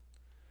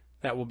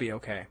 that will be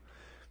okay.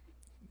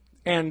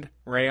 And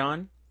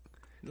rayon.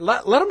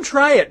 Let them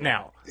try it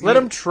now. Let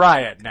them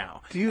try it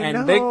now. Do you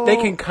and know... they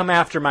can come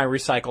after my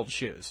recycled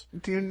shoes.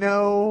 Do you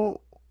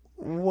know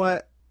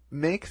what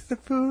makes the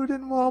food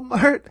in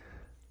Walmart?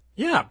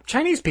 Yeah,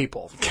 Chinese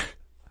people.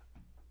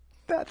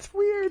 That's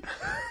weird.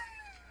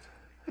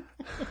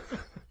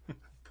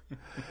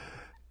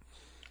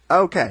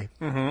 Okay.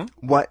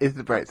 Mm-hmm. What is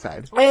the bright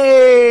side?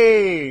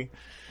 Hey!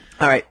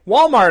 All right.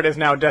 Walmart is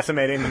now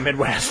decimating the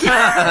Midwest.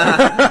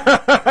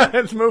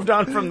 It's moved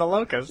on from the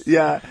locusts.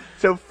 Yeah.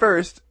 So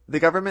first, the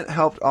government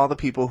helped all the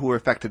people who were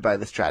affected by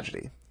this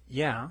tragedy.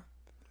 Yeah.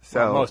 So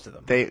well, most of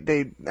them.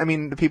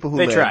 The people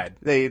who tried.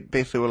 They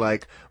basically were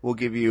like, we'll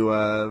give you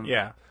a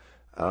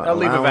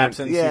leave of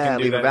absence. Yeah, you can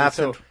do leave that. of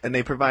absence. So, and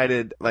they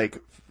provided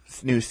like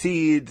new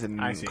seeds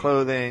and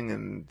clothing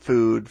and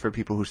food for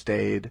people who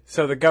stayed.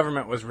 So the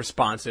government was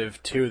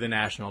responsive to the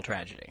national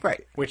tragedy.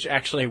 Right. Which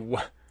actually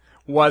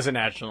was a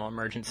national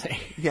emergency.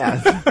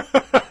 Yes.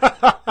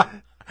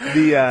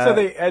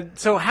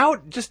 So how?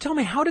 Just tell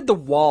me, how did the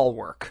wall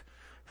work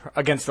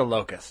against the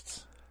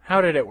locusts? How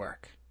did it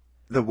work?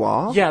 The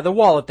wall? Yeah, the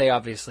wall that they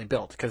obviously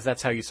built, because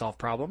that's how you solve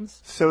problems.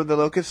 So the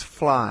locusts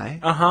fly.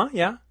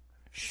 Yeah.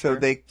 So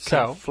they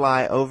can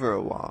fly over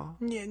a wall.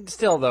 Yeah,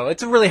 still, though.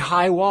 It's a really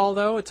high wall,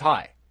 though. It's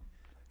high.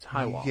 It's a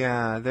high wall.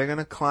 Yeah, they're going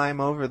to climb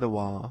over the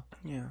wall.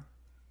 Yeah.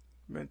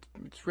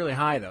 It's really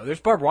high, though. There's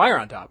barbed wire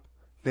on top.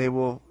 They're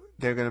going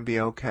to be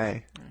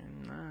okay.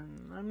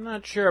 I'm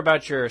not sure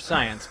about your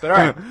science, but all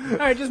right. All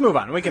right, just move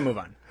on. We can move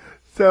on.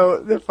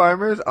 So the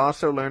farmers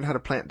also learned how to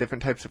plant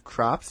different types of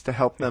crops to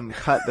help them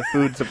cut the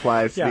food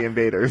supplies to the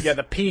invaders. Yeah,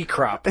 the pea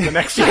crop the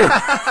next year.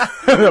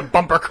 The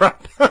bumper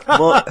crop.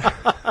 Well,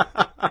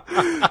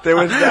 there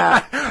was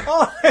that.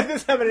 Oh,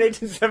 this happened in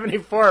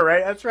 1874,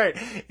 right? That's right.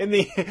 In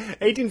the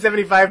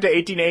 1875 to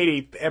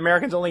 1880,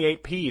 Americans only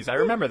ate peas. I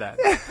remember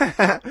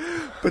that.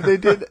 But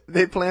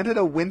they planted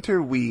a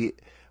winter wheat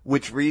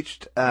which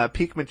reached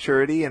peak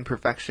maturity and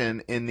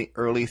perfection in the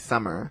early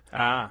summer,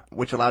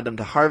 which allowed them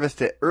to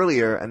harvest it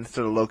earlier, and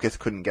so the locusts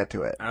couldn't get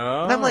to it.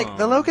 Oh. And I'm like,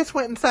 the locusts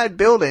went inside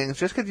buildings.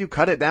 Just because you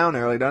cut it down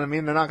early doesn't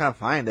mean they're not going to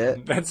find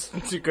it. That's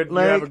a good. You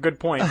have a good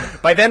point.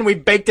 By then, we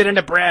baked it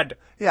into bread.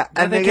 Yeah,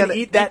 and they can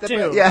eat that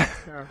too. Bread. Yeah.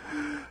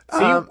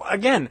 See,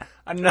 again,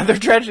 another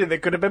tragedy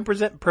that could have been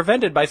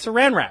prevented by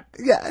Saran wrap.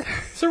 Yeah.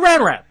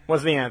 Saran wrap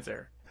was the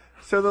answer.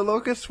 So the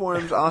locust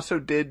swarms also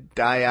did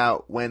die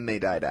out when they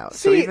died out.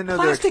 See, so even though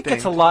plastic they're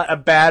gets a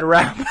bad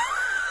rap.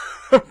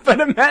 But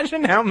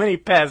imagine how many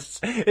pests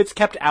it's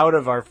kept out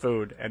of our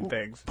food and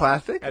things.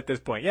 Plastic? At this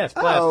point, yes,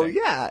 plastic. Oh,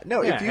 yeah.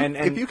 No, yeah,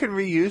 if you can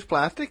reuse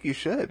plastic, you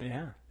should.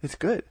 Yeah. It's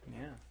good.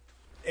 Yeah.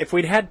 If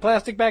we'd had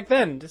plastic back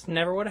then, this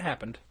never would have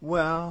happened.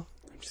 Well.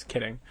 I'm just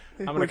kidding.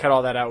 I'm going to cut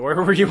all that out.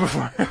 Where were you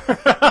before?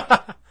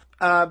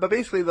 But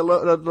basically, the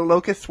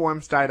locust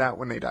swarms died out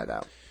when they died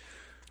out.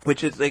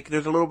 Which is, like,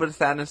 there's a little bit of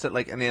sadness that,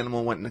 like, an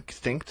animal went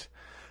extinct.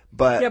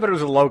 But yeah, but it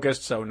was a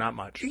locust, so not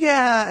much.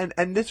 Yeah,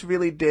 and this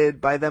really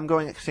did, by them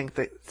going extinct,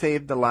 they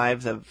saved the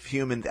lives of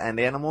humans and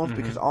animals,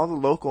 because all the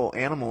local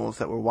animals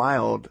that were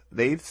wild,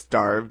 they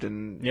starved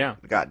and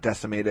got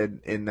decimated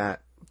in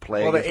that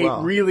plague as well. Well, they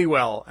ate really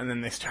well, and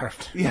then they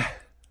starved. Yeah.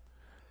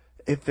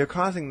 If they're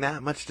causing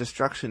that much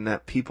destruction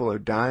that people are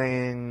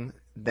dying,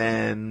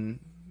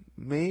 then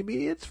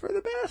maybe it's for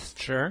the best.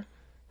 Sure.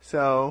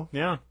 So,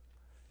 yeah.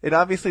 It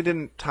obviously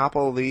didn't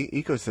topple the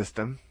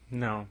ecosystem.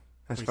 No.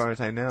 As far as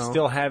I know.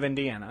 Still have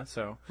Indiana,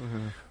 so.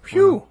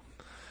 Phew!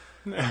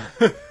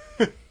 I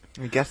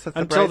guess that's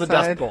the Until bright the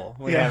side. Dust Bowl.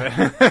 We have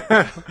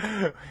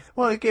it.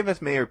 Well, it gave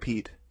us Mayor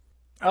Pete.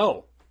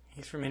 Oh,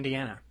 he's from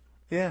Indiana.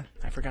 Yeah.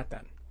 I forgot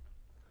that.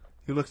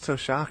 You looked so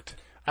shocked.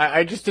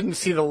 I just didn't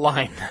see the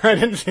line. I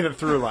didn't see the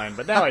through line,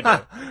 but now I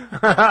do.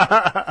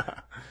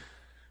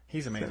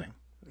 He's amazing.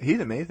 He's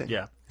amazing.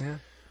 Yeah. Yeah.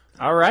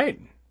 All right.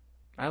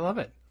 I love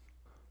it.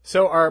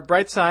 So our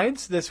bright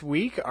sides this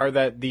week are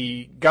that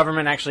the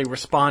government actually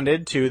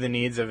responded to the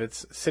needs of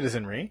its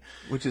citizenry.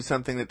 Which is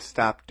something that's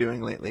stopped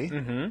doing lately.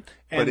 Mm-hmm.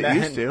 But it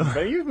used to.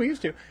 But we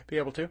used to be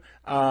able to.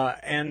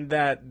 And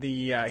that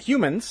the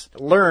humans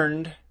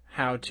learned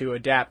how to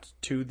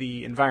adapt to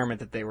the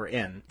environment that they were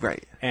in.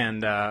 Right.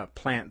 And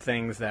plant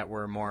things that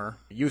were more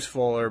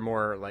useful or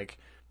more, like,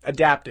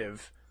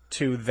 adaptive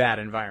to that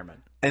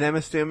environment. And I'm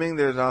assuming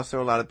there's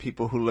also a lot of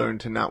people who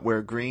learned to not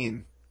wear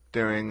green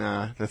during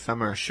the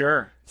summer.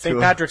 Sure. St.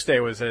 Patrick's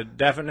Day was a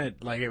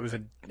definite, like, it was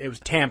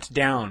tamped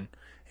down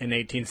in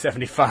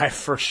 1875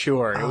 for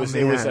sure. It was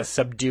a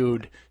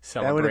subdued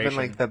celebration. That would have been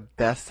like the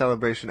best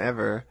celebration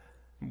ever.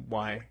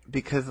 Why?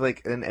 Because,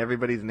 like, then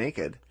everybody's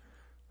naked.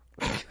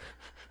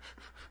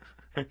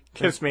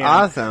 Kiss me.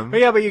 Awesome.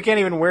 But yeah, but you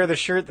can't even wear the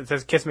shirt that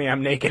says "Kiss me,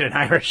 I'm naked" in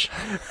Irish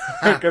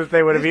because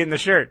they would have eaten the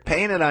shirt.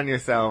 Paint it on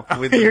yourself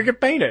with you can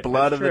paint it.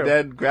 Blood of the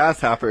dead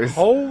grasshoppers.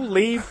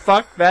 Holy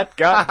fuck, that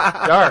got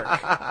dark.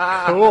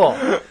 Cool.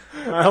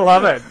 I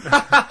love it.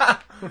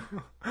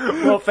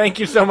 Well, thank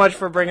you so much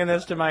for bringing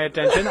this to my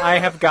attention. I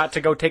have got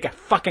to go take a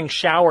fucking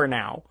shower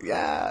now.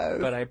 Yeah.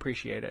 But I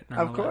appreciate it.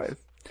 Of course.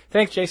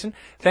 Thanks, Jason.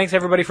 Thanks,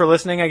 everybody, for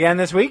listening again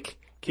this week.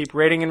 Keep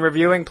rating and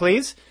reviewing,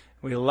 please.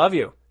 We love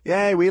you.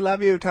 Yay, we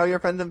love you. Tell your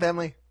friends and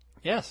family.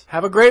 Yes.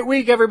 Have a great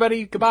week,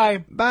 everybody.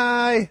 Goodbye.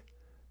 Bye.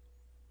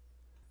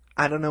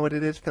 I don't know what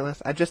it is,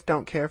 Phyllis. I just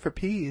don't care for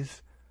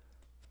peas.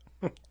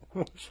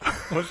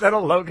 Was that a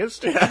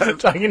locust? Yeah.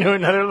 Talking to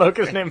another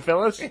locust named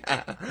Phyllis?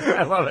 Yeah.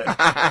 I love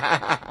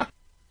it.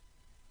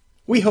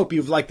 We hope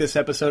you've liked this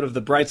episode of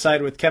The Bright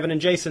Side with Kevin and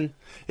Jason.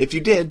 If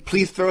you did,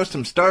 please throw us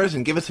some stars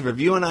and give us a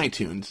review on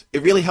iTunes.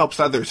 It really helps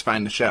others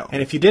find the show.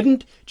 And if you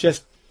didn't,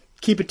 just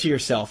keep it to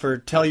yourself or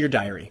tell your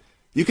diary.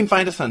 You can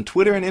find us on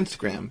Twitter and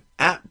Instagram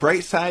at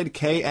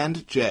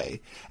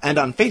BrightSideK&J, and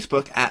on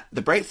Facebook at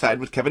The Bright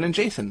Side with Kevin and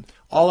Jason.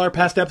 All our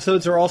past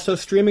episodes are also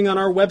streaming on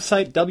our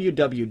website,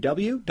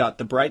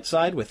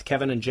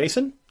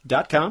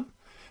 www.thebrightsidewithkevinandjason.com.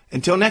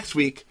 Until next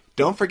week,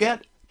 don't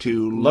forget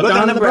to look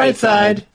on the bright side.